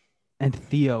 Theo. And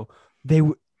Theo. They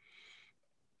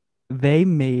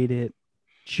made it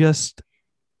just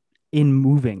in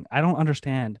moving. I don't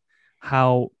understand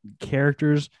how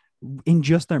characters in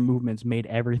just their movements made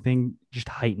everything just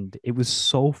heightened. It was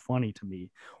so funny to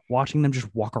me watching them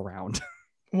just walk around.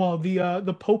 Well,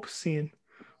 the Pope scene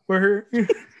where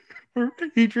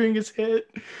he drank his hit.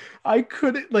 I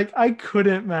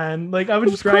couldn't, man. Like I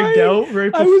was dragged out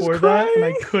right before that, and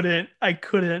I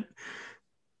couldn't.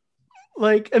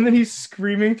 Like, and then he's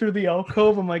screaming through the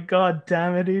alcove. I'm like, God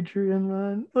damn it, Adrian,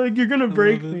 man. Like, you're gonna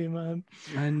break me, man.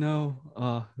 I know.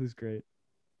 Oh, it was great.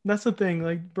 That's the thing.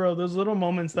 Like, bro, those little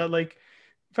moments that, like,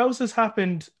 Faustus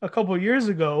happened a couple years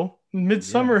ago.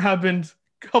 Midsummer happened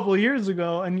a couple years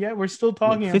ago, and yet we're still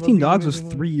talking about 15 Dogs was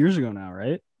movies. 3 years ago now,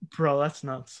 right? Bro, that's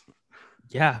nuts.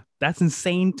 Yeah, that's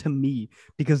insane to me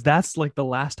because that's like the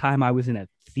last time I was in a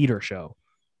theater show.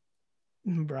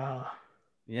 Bruh.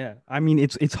 Yeah, I mean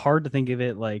it's hard to think of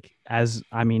it like as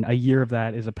a year of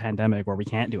that is a pandemic where we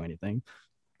can't do anything,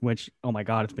 which oh my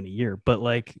God, it's been a year, but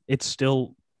like it's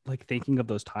still like thinking of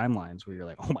those timelines where you're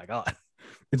like, oh my God,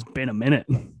 it's been a minute.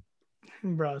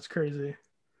 Bro, it's crazy.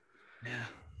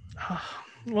 Yeah.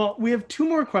 Well, we have 2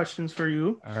 more questions for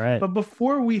you. All right. But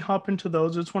before we hop into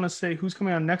those, I just want to say who's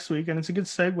coming on next week. And it's a good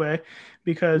segue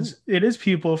because it is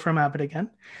people from Abbott again.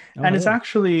 And it's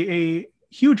actually a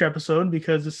huge episode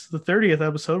because it's the 30th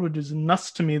episode, which is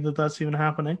nuts to me that that's even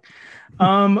happening.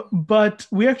 But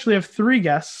we actually have 3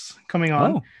 guests coming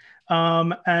on.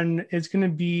 And it's going to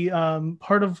be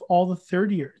part of all the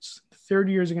third years. The third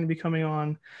years are going to be coming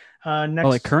on next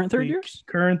like current third week. years?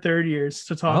 Current third years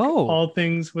to talk all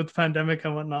things with pandemic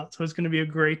and whatnot. So it's going to be a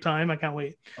great time. I can't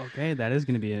wait. Okay, that is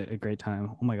going to be a great time.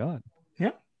 Oh my God.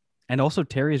 Yeah. And also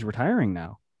Terry is retiring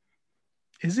now.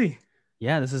 Is he?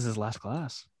 Yeah, this is his last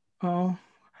class. Oh,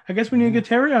 I guess we need to get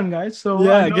Terry on, guys. So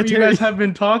yeah, I know you guys have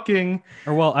been talking.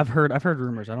 Or well, I've heard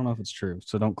rumors. I don't know if it's true,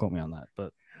 so don't quote me on that.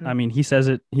 But I mean, he says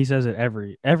it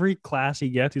every class he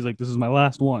gets. He's like, "This is my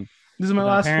last one. This is my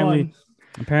last one."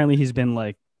 Apparently, he's been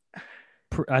like,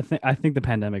 I think the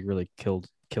pandemic really killed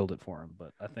it for him.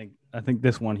 But I think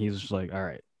this one he's just like, all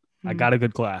right, I got a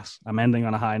good class. I'm ending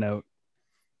on a high note.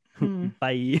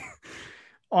 Bye.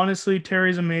 Honestly,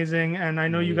 Terry's amazing, and I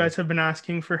know you guys have been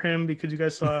asking for him because you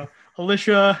guys saw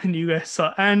Alicia and you guys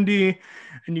saw Andy,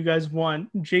 and you guys want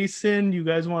Jason. You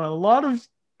guys want a lot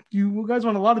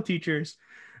of teachers,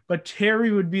 but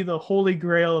Terry would be the holy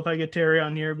grail if I get Terry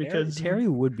on here because Terry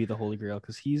would be the holy grail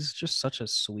because he's just such a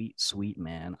sweet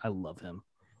man. I love him.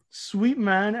 Sweet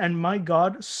man, and my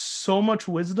God, so much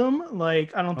wisdom.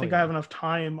 Like I don't think I have enough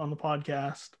time on the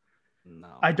podcast. No,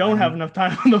 I don't have enough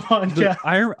time on the podcast.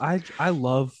 I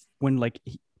love when like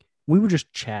we would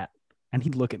just chat and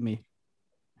he'd look at me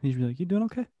and he'd be like, "You doing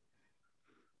okay?"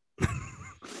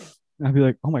 I'd be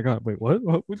like, "Oh my God, wait, what?"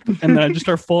 And then I just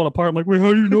start falling apart. I'm like, "Wait,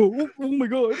 how do you know?" Oh my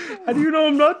God, how do you know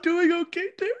I'm not doing okay,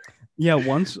 Terry? Yeah,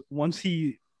 once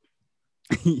he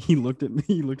looked at me.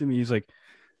 He's like,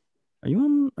 "Are you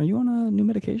on a new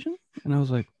medication?" And I was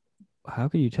like, "How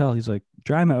can you tell?" He's like,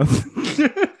 "Dry mouth."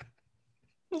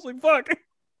 was like, fuck.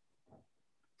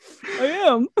 I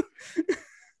am.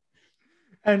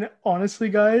 And honestly,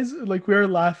 guys, like we are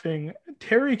laughing.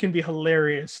 Terry can be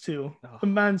hilarious too. The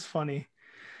man's funny.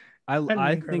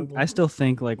 I still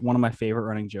think like one of my favorite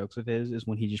running jokes of his is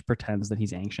when he just pretends that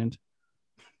he's ancient.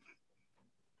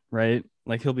 Right?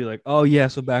 Like he'll be like, "Oh yeah,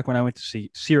 so back when I went to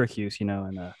see Syracuse, in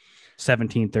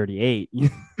 1738." He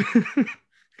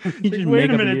just wait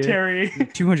a minute, Terry.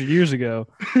 200 years ago,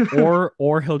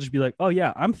 or he'll just be like, "Oh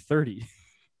yeah, I'm 30."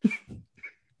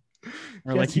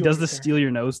 Or like he does the steal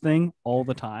your nose thing all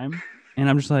the time, and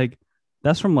I'm just like,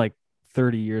 that's from like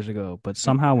 30 years ago, but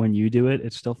somehow when you do it,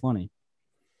 it's still funny.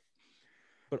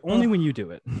 But only when you do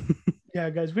it.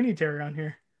 Yeah, guys, we need Terry on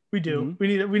here. We do.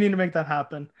 Mm-hmm. We need to make that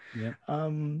happen. Yeah.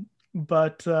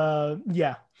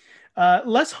 Yeah.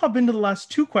 Let's hop into the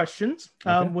last two questions,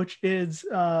 Okay. which is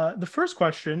the first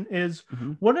question is,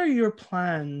 what are your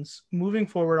plans moving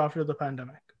forward after the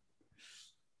pandemic?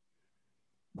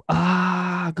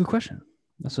 Good question.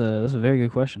 That's a very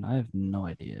good question. I have no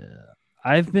idea.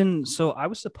 I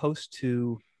was supposed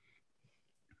to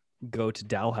go to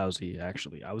Dalhousie,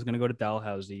 actually. I was going to go to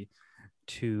Dalhousie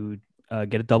to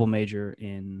get a double major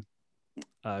in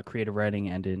creative writing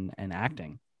and in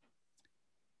acting.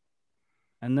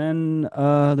 And then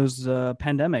there was a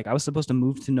pandemic. I was supposed to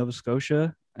move to Nova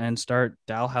Scotia and start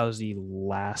Dalhousie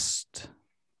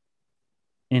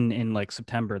in like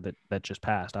September that just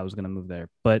passed. I was going to move there.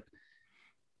 But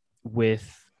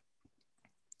with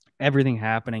everything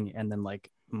happening and then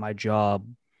like my job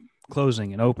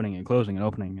closing and opening and closing and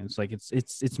opening, it's like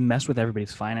it's messed with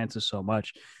everybody's finances so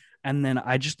much. And then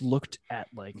I just looked at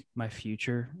like my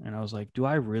future and I was like,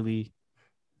 I'm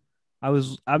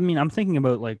thinking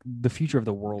about like the future of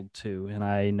the world too. And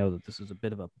I know that this is a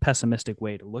bit of a pessimistic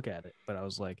way to look at it, but I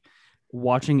was like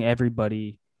watching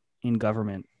everybody in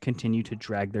government continue to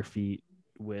drag their feet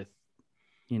with,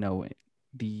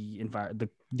 the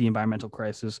environmental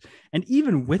crisis, and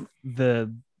even with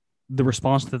the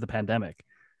response to the pandemic,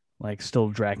 like still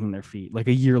dragging their feet. Like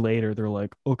a year later, they're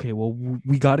like, okay, well,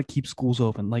 we got to keep schools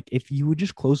open. Like if you would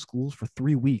just close schools for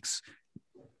 3 weeks,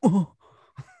 but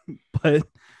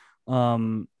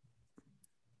I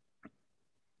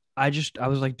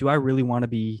was like, do I really want to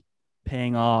be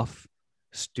paying off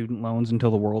student loans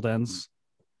until the world ends?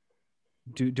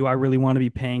 Do I really want to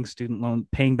be paying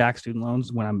back student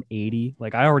loans when I'm 80?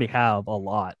 Like I already have a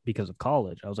lot because of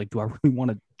college. I was like, do I really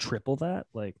want to triple that?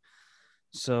 Like,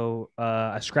 so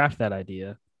I scrapped that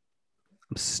idea.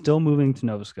 I'm still moving to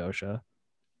Nova Scotia,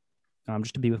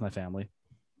 just to be with my family.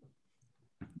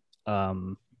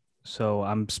 So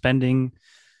I'm spending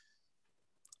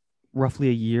roughly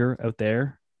a year out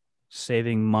there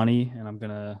saving money, and I'm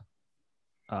gonna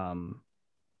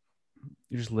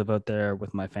just live out there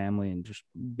with my family and just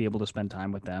be able to spend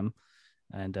time with them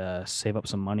and save up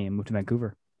some money and move to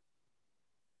Vancouver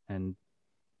and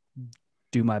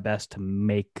do my best to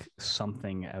make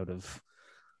something out of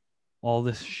all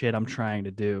this shit I'm trying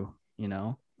to do,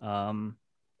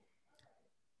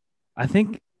 I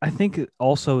think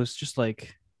also it's just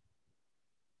like,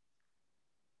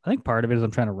 I think part of it is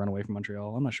I'm trying to run away from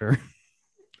Montreal. I'm not sure.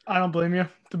 I don't blame you,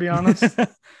 to be honest.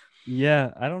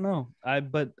 Yeah, I don't know.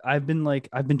 I've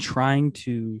been trying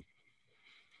to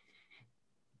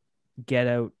get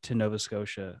out to Nova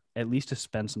Scotia, at least to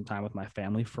spend some time with my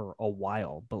family for a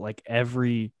while. But like at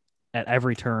every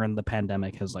turn, the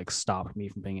pandemic has like stopped me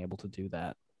from being able to do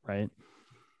that. Right.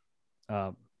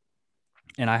 And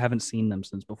I haven't seen them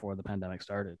since before the pandemic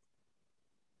started.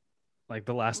 Like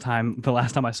the last time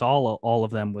I saw all of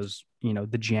them was,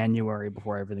 the January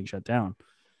before everything shut down.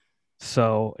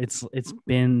 So it's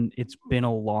been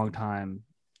a long time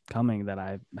coming that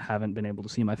I haven't been able to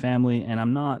see my family, and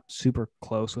I'm not super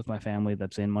close with my family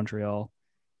that's in Montreal.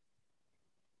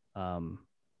 So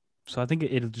I think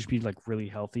it'll just be like really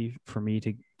healthy for me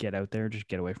to get out there, just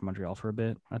get away from Montreal for a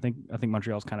bit. I think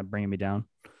Montreal's kind of bringing me down.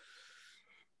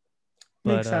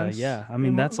 But yeah, I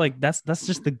mean that's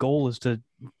just the goal, is to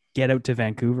get out to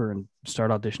Vancouver and start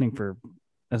auditioning for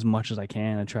as much as I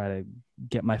can and try to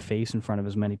get my face in front of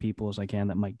as many people as I can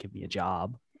that might give me a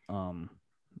job, and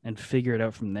figure it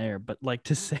out from there. But like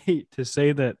to say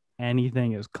that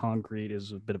anything is concrete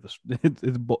is a bit of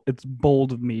it's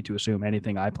bold of me to assume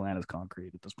anything I plan is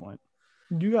concrete at this point.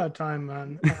 You got time,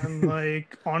 man. And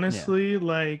like honestly,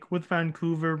 like with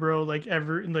Vancouver, bro, like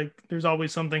there's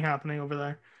always something happening over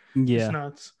there. Yeah. It's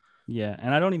nuts. Yeah,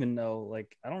 and I don't even know,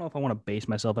 like, I don't know if I want to base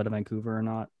myself out of Vancouver or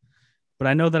not, but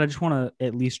I know that I just want to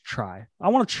at least try. I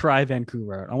want to try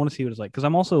Vancouver out. I want to see what it's like, because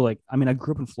I'm also like, I mean, I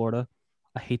grew up in Florida.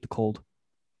 I hate the cold.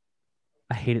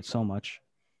 I hate it so much.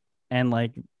 And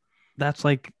like that's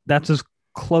as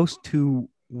close to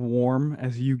warm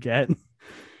as you get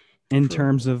in True.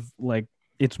 terms of like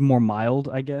it's more mild,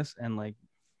 I guess, and like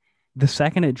the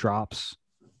second it drops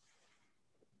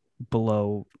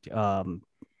below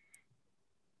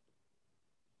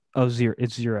zero,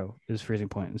 it's 0 is freezing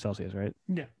point in Celsius, right?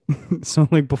 Yeah. So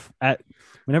like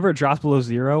whenever it drops below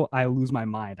 0, I lose my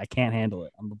mind. I can't handle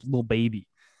it. I'm a little baby.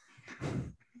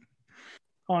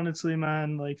 Honestly,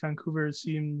 man, like Vancouver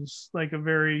seems like a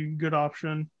very good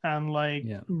option, and like,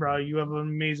 Yeah, bro, you have an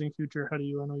amazing future ahead of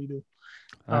you. I know you do.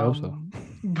 I hope so.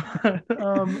 But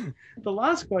the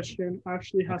last question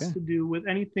actually has Okay. to do with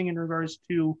anything in regards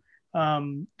to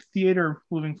theater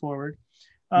moving forward.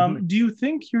 Do you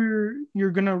think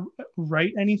you're gonna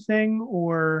write anything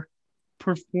or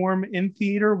perform in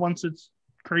theater once its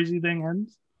crazy thing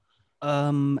ends?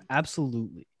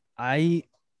 Absolutely.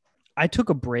 I took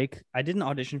a break. I didn't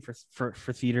audition for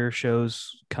theater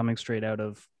shows coming straight out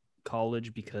of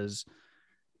college because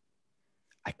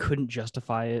I couldn't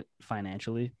justify it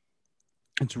financially.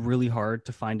 It's really hard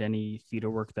to find any theater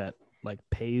work that like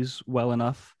pays well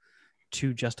enough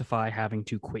to justify having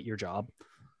to quit your job.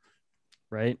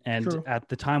 Right. And True. at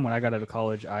the time when I got out of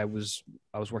college, I was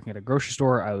working at a grocery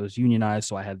store. I was unionized,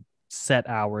 so I had set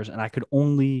hours and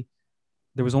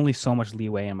there was only so much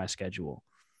leeway in my schedule.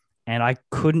 And I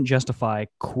couldn't justify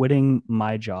quitting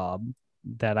my job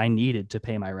that I needed to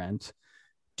pay my rent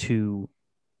to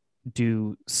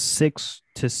do 5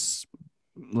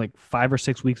 or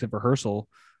 6 weeks of rehearsal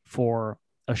for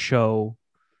a show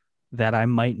that I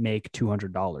might make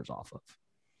 $200 off of.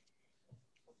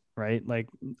 Right? Like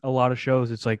a lot of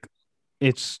shows,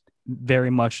 it's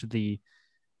very much the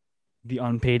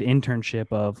unpaid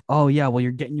internship of, oh yeah, well,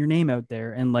 you're getting your name out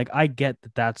there. And like, I get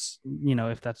that that's,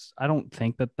 I don't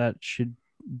think that should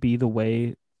be the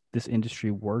way this industry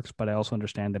works, but I also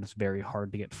understand that it's very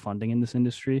hard to get funding in this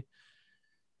industry.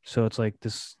 So it's like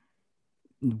this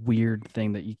weird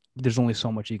thing that there's only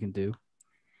so much you can do.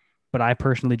 But I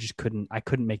personally just couldn't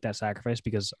make that sacrifice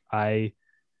because I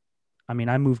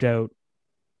moved out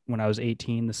when I was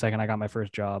 18, the second I got my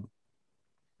first job.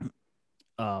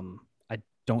 I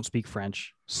don't speak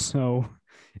French, so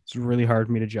it's really hard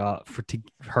for me to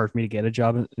get a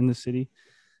job in the city.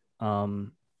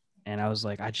 And I was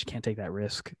like, I just can't take that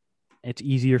risk. It's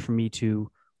easier for me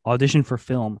to audition for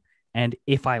film, and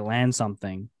if I land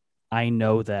something, I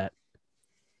know that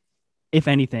if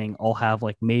anything, I'll have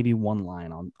like maybe one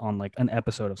line on like an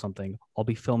episode of something. I'll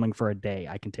be filming for a day.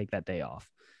 I can take that day off.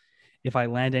 If I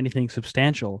land anything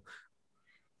substantial,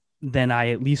 then I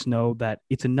at least know that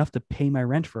it's enough to pay my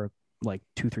rent for like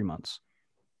 2-3 months.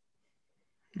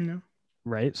 No.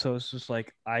 Right. So it's just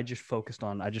like I just focused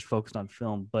on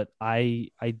film, but I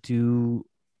do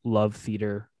love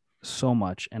theater so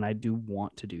much, and I do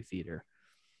want to do theater.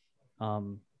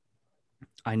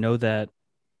 I know that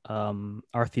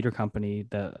our theater company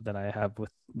that I have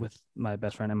with my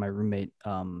best friend and my roommate,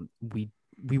 we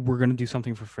were going to do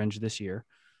something for Fringe this year,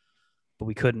 but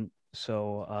we couldn't.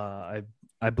 So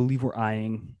I believe we're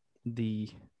eyeing the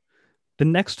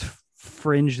next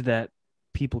Fringe that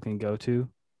people can go to.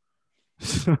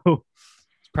 So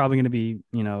it's probably going to be,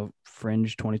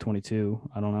 Fringe 2022.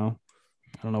 I don't know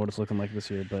what it's looking like this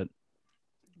year, but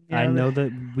Yeah, I know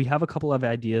that we have a couple of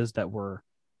ideas that we're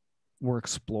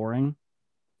exploring.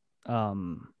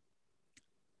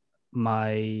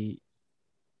 My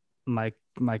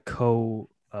co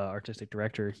artistic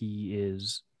director,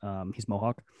 he's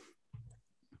Mohawk,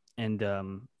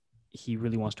 and he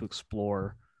really wants to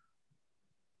explore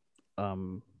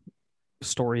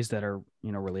stories that are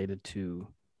related to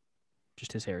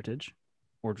just his heritage,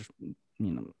 or just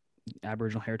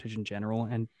Aboriginal heritage in general,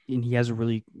 and he has a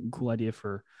really cool idea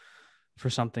for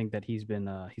something that he's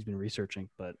been researching,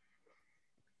 but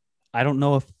I don't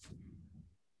know if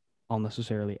I'll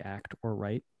necessarily act or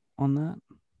write on that.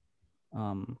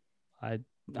 I'm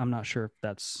not sure if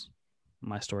that's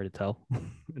my story to tell.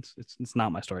 It's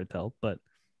not my story to tell, but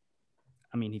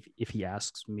I mean, if he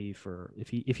asks me if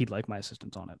he'd like my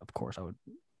assistance on it, of course I would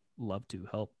love to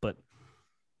help. But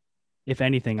if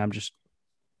anything, I'm just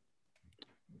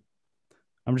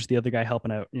the other guy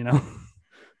helping out,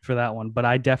 for that one. But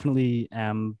I definitely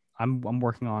am. I'm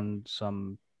working on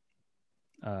some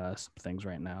things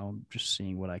right now, just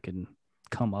seeing what I can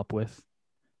come up with,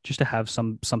 just to have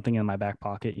something in my back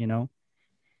pocket,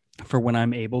 for when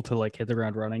I'm able to like hit the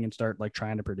ground running and start like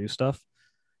trying to produce stuff.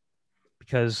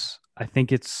 Because I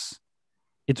think it's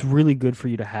really good for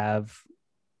you to have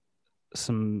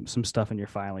some stuff in your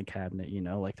filing cabinet,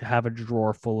 like to have a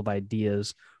drawer full of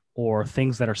ideas or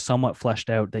things that are somewhat fleshed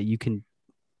out that you can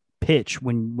pitch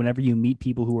whenever you meet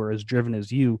people who are as driven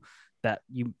as you, that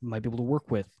you might be able to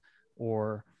work with,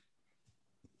 or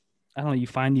I don't know, you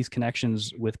find these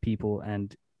connections with people,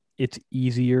 and it's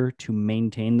easier to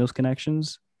maintain those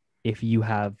connections if you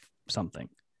have something.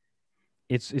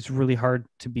 It's really hard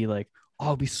to be like, oh,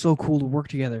 it'd be so cool to work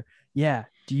together. Yeah.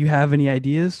 Do you have any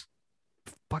ideas?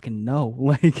 Fucking no.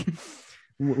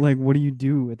 Like what do you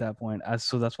do at that point?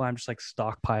 So that's why I'm just like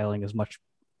stockpiling as much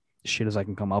shit as I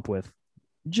can come up with,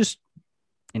 just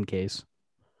in case.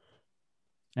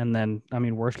 And then, I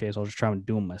mean, worst case, I'll just try and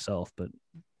do them myself, but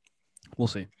we'll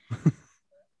see.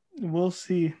 We'll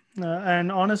see.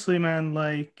 And honestly, man,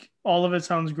 like all of it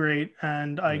sounds great,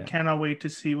 and I cannot wait to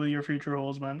see what your future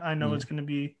holds, man. I know it's going to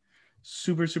be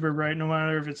super, super bright, no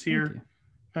matter if it's here,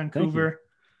 Vancouver,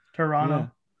 Toronto. Yeah.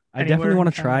 I definitely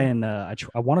want to try and I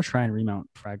want to try and remount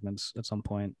fragments at some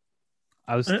point.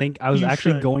 I was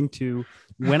actually going to,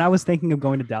 when I was thinking of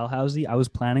going to Dalhousie, I was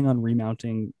planning on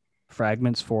remounting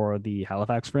fragments for the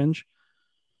Halifax Fringe.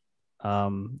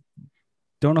 Don't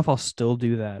know if I'll still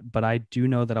do that, but I do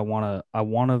know that I want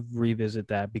to revisit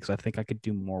that because I think I could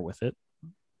do more with it.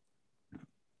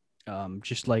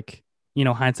 Just like, you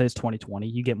know, hindsight's 2020.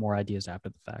 You get more ideas after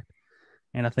the fact,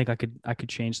 and I think I could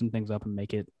change some things up and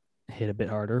make it hit a bit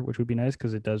harder, which would be nice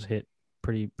because it does hit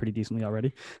pretty decently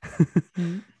already.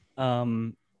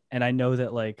 And I know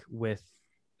that like with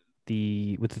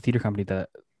the theater company that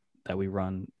we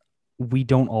run, we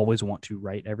don't always want to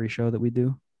write every show that we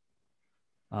do.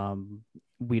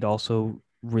 We'd also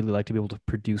really like to be able to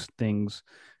produce things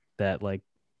that, like,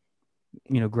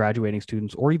 you know, graduating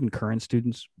students or even current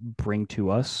students bring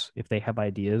to us. If they have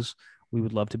ideas, we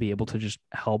would love to be able to just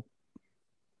help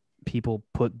people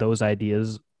put those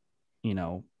ideas, you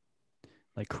know,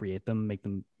 like create them, make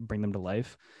them, bring them to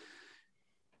life.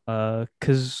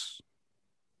 Because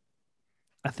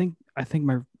I think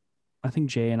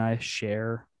Jay and I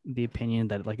share the opinion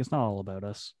that like it's not all about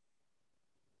us.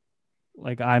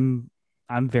 Like I'm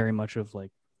very much of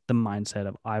like the mindset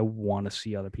of I want to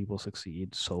see other people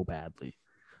succeed so badly.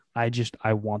 I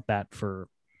want that for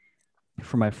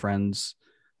my friends,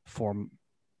 for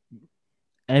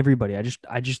everybody.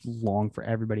 I just long for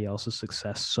everybody else's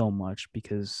success so much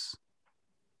because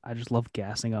I just love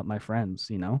gassing up my friends,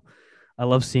 you know? I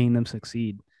love seeing them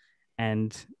succeed.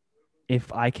 And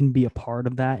if I can be a part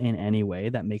of that in any way,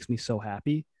 that makes me so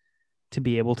happy to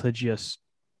be able to just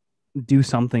do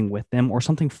something with them or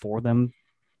something for them,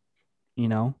 you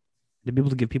know, to be able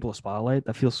to give people a spotlight.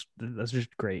 That's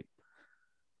just great.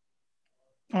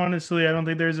 Honestly, I don't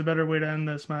think there's a better way to end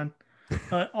this, man.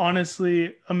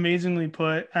 Honestly, amazingly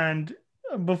put. And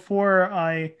before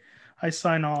I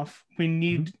sign off, I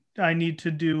need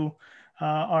to do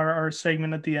our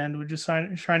segment at the end, which is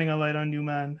shining a light on you,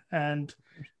 man. And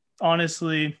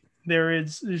honestly,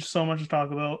 there's so much to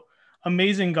talk about.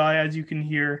 Amazing guy, as you can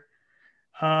hear.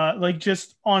 Like,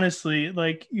 just honestly,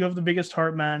 like, you have the biggest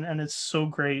heart, man, and it's so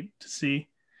great to see.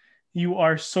 You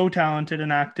are so talented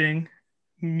in acting,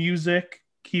 music.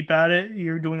 Keep at it.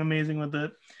 You're doing amazing with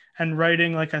it. And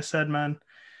writing, like I said, man,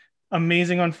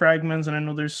 amazing on fragments. And I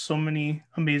know there's so many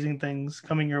amazing things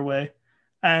coming your way.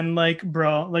 And like,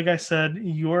 bro, like I said,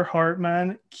 your heart,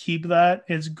 man, keep that.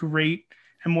 It's great.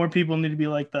 And more people need to be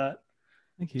like that.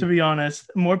 Thank you. To be honest,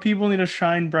 more people need to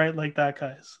shine bright like that,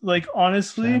 guys. Like,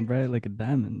 honestly, shine bright like a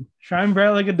diamond. Shine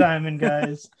bright like a diamond,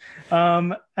 guys.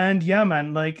 And yeah,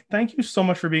 man, like, thank you so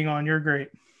much for being on. You're great.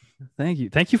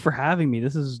 Thank you for having me.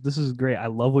 This is great. I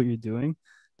love what you're doing.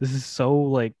 This is so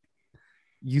like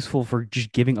useful for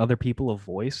just giving other people a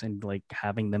voice and like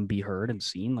having them be heard and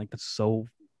seen. Like, that's so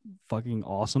fucking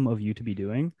awesome of you to be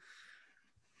doing.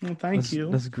 Well, thank you.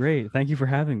 That's great. Thank you for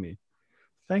having me.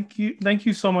 Thank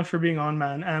you so much for being on,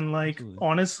 man. And like, absolutely.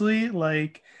 Honestly,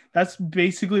 like, that's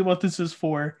basically what this is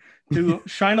for, to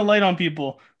shine a light on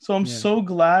people. So I'm so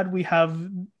glad we have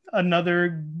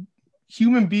another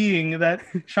human being that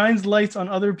shines lights on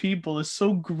other people. It's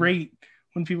so great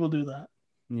when people do that.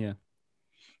 Yeah.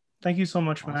 Thank you so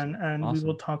much, man. And we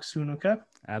will talk soon, okay?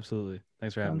 Absolutely.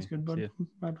 Thanks for having me. Sounds good, bud.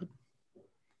 Bye, bud.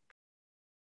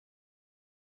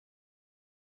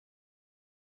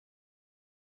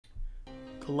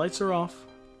 The lights are off.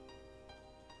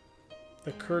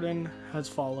 The curtain has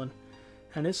fallen.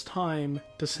 And it's time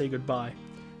to say goodbye.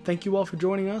 Thank you all for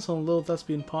joining us on the Little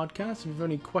Thespian Podcast. If you have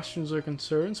any questions or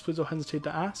concerns, please don't hesitate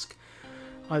to ask,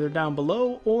 either down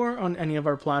below or on any of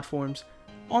our platforms.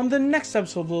 On the next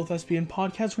episode of the Little Thespian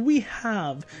Podcast, we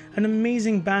have an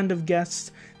amazing band of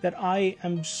guests that I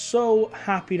am so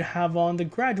happy to have on, the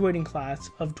graduating class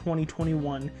of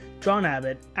 2021, John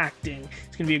Abbott, acting.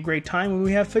 It's going to be a great time.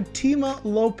 We have Fatima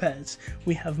Lopez,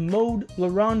 we have Mode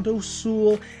Larondo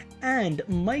Sewell, and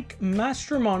Mike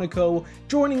Mastromonaco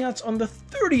joining us on the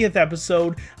 30th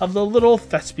episode of the Little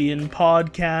Thespian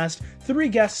Podcast. 3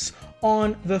 guests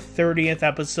on the 30th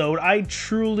episode. I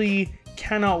truly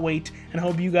cannot wait, and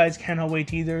hope you guys cannot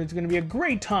wait either. It's going to be a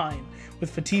great time with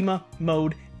Fatima,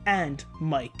 Mode, and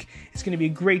Mike. It's going to be a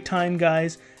great time,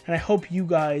 guys, and I hope you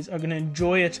guys are going to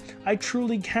enjoy it. I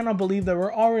truly cannot believe that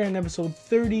we're already on episode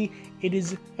 30. It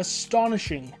is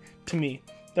astonishing to me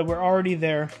that we're already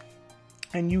there,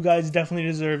 and you guys definitely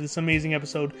deserve this amazing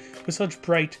episode with such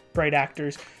bright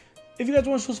actors. If you guys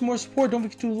want to show some more support, don't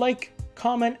forget to like,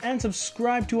 comment, and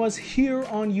subscribe to us here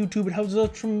on YouTube. It helps us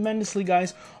out tremendously,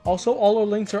 guys. Also, all our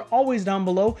links are always down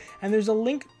below, and there's a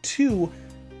link to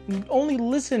only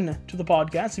listen to the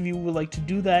podcast if you would like to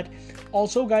do that.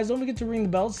 Also, guys, don't forget to ring the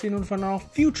bell to stay notified on all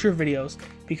future videos,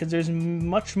 because there's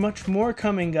much more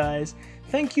coming, guys.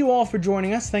 Thank you all for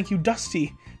joining us. Thank you,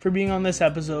 Dusty, for being on this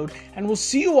episode, and we'll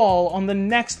see you all on the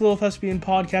next Little Thespian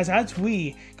Podcast as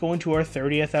we go into our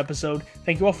 30th episode.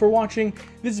 Thank you all for watching.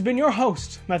 This has been your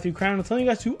host, Matthew Crown, telling you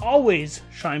guys to always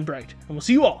shine bright, and we'll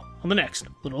see you all on the next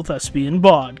Little Thespian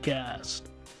Podcast.